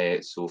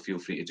 so feel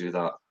free to do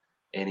that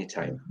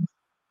anytime.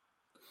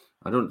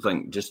 I don't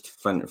think, just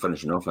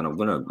finishing off, and I'm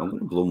gonna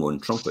blow my own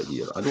trumpet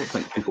here. I don't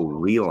think people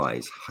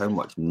realise how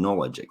much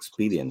knowledge,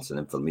 experience, and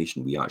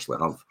information we actually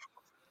have,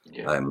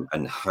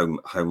 and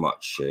how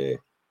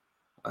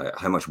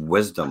much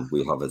wisdom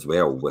we have as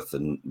well with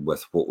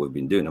what we've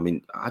been doing. I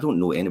mean, I don't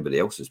know anybody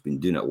else that's been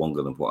doing it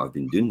longer than what I've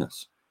been doing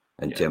this.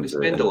 In terms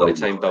of spend a lot of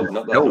time building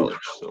up that knowledge,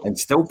 and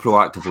still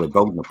proactively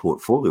building a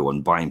portfolio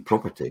and buying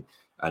property,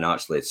 and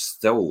actually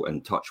still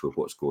in touch with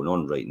what's going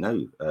on right now.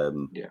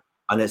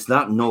 And it's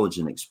that knowledge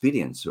and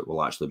experience that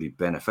will actually be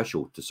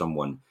beneficial to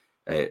someone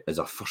as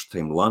a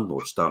first-time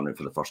landlord starting out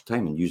for the first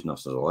time and using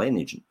us as a letting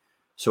agent.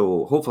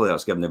 So hopefully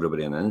that's given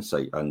everybody an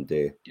insight. And,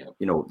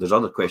 there's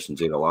other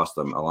questions there.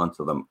 I'll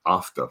answer them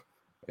after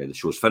the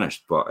show's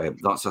finished. But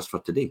that's us for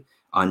today.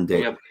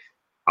 And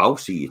I'll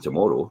see you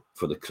tomorrow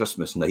for the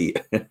Christmas night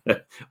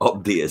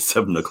update at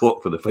 7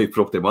 o'clock for the Fife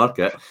property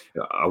market.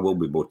 I will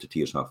be bored to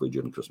tears halfway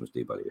during Christmas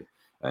Day, by the way.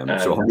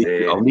 So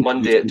I'll meet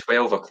Monday at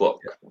 12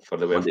 o'clock for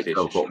the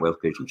Wealth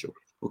Creation Show.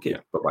 Okay,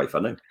 bye-bye for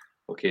now.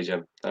 Okay,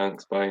 Jim.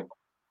 Thanks, bye.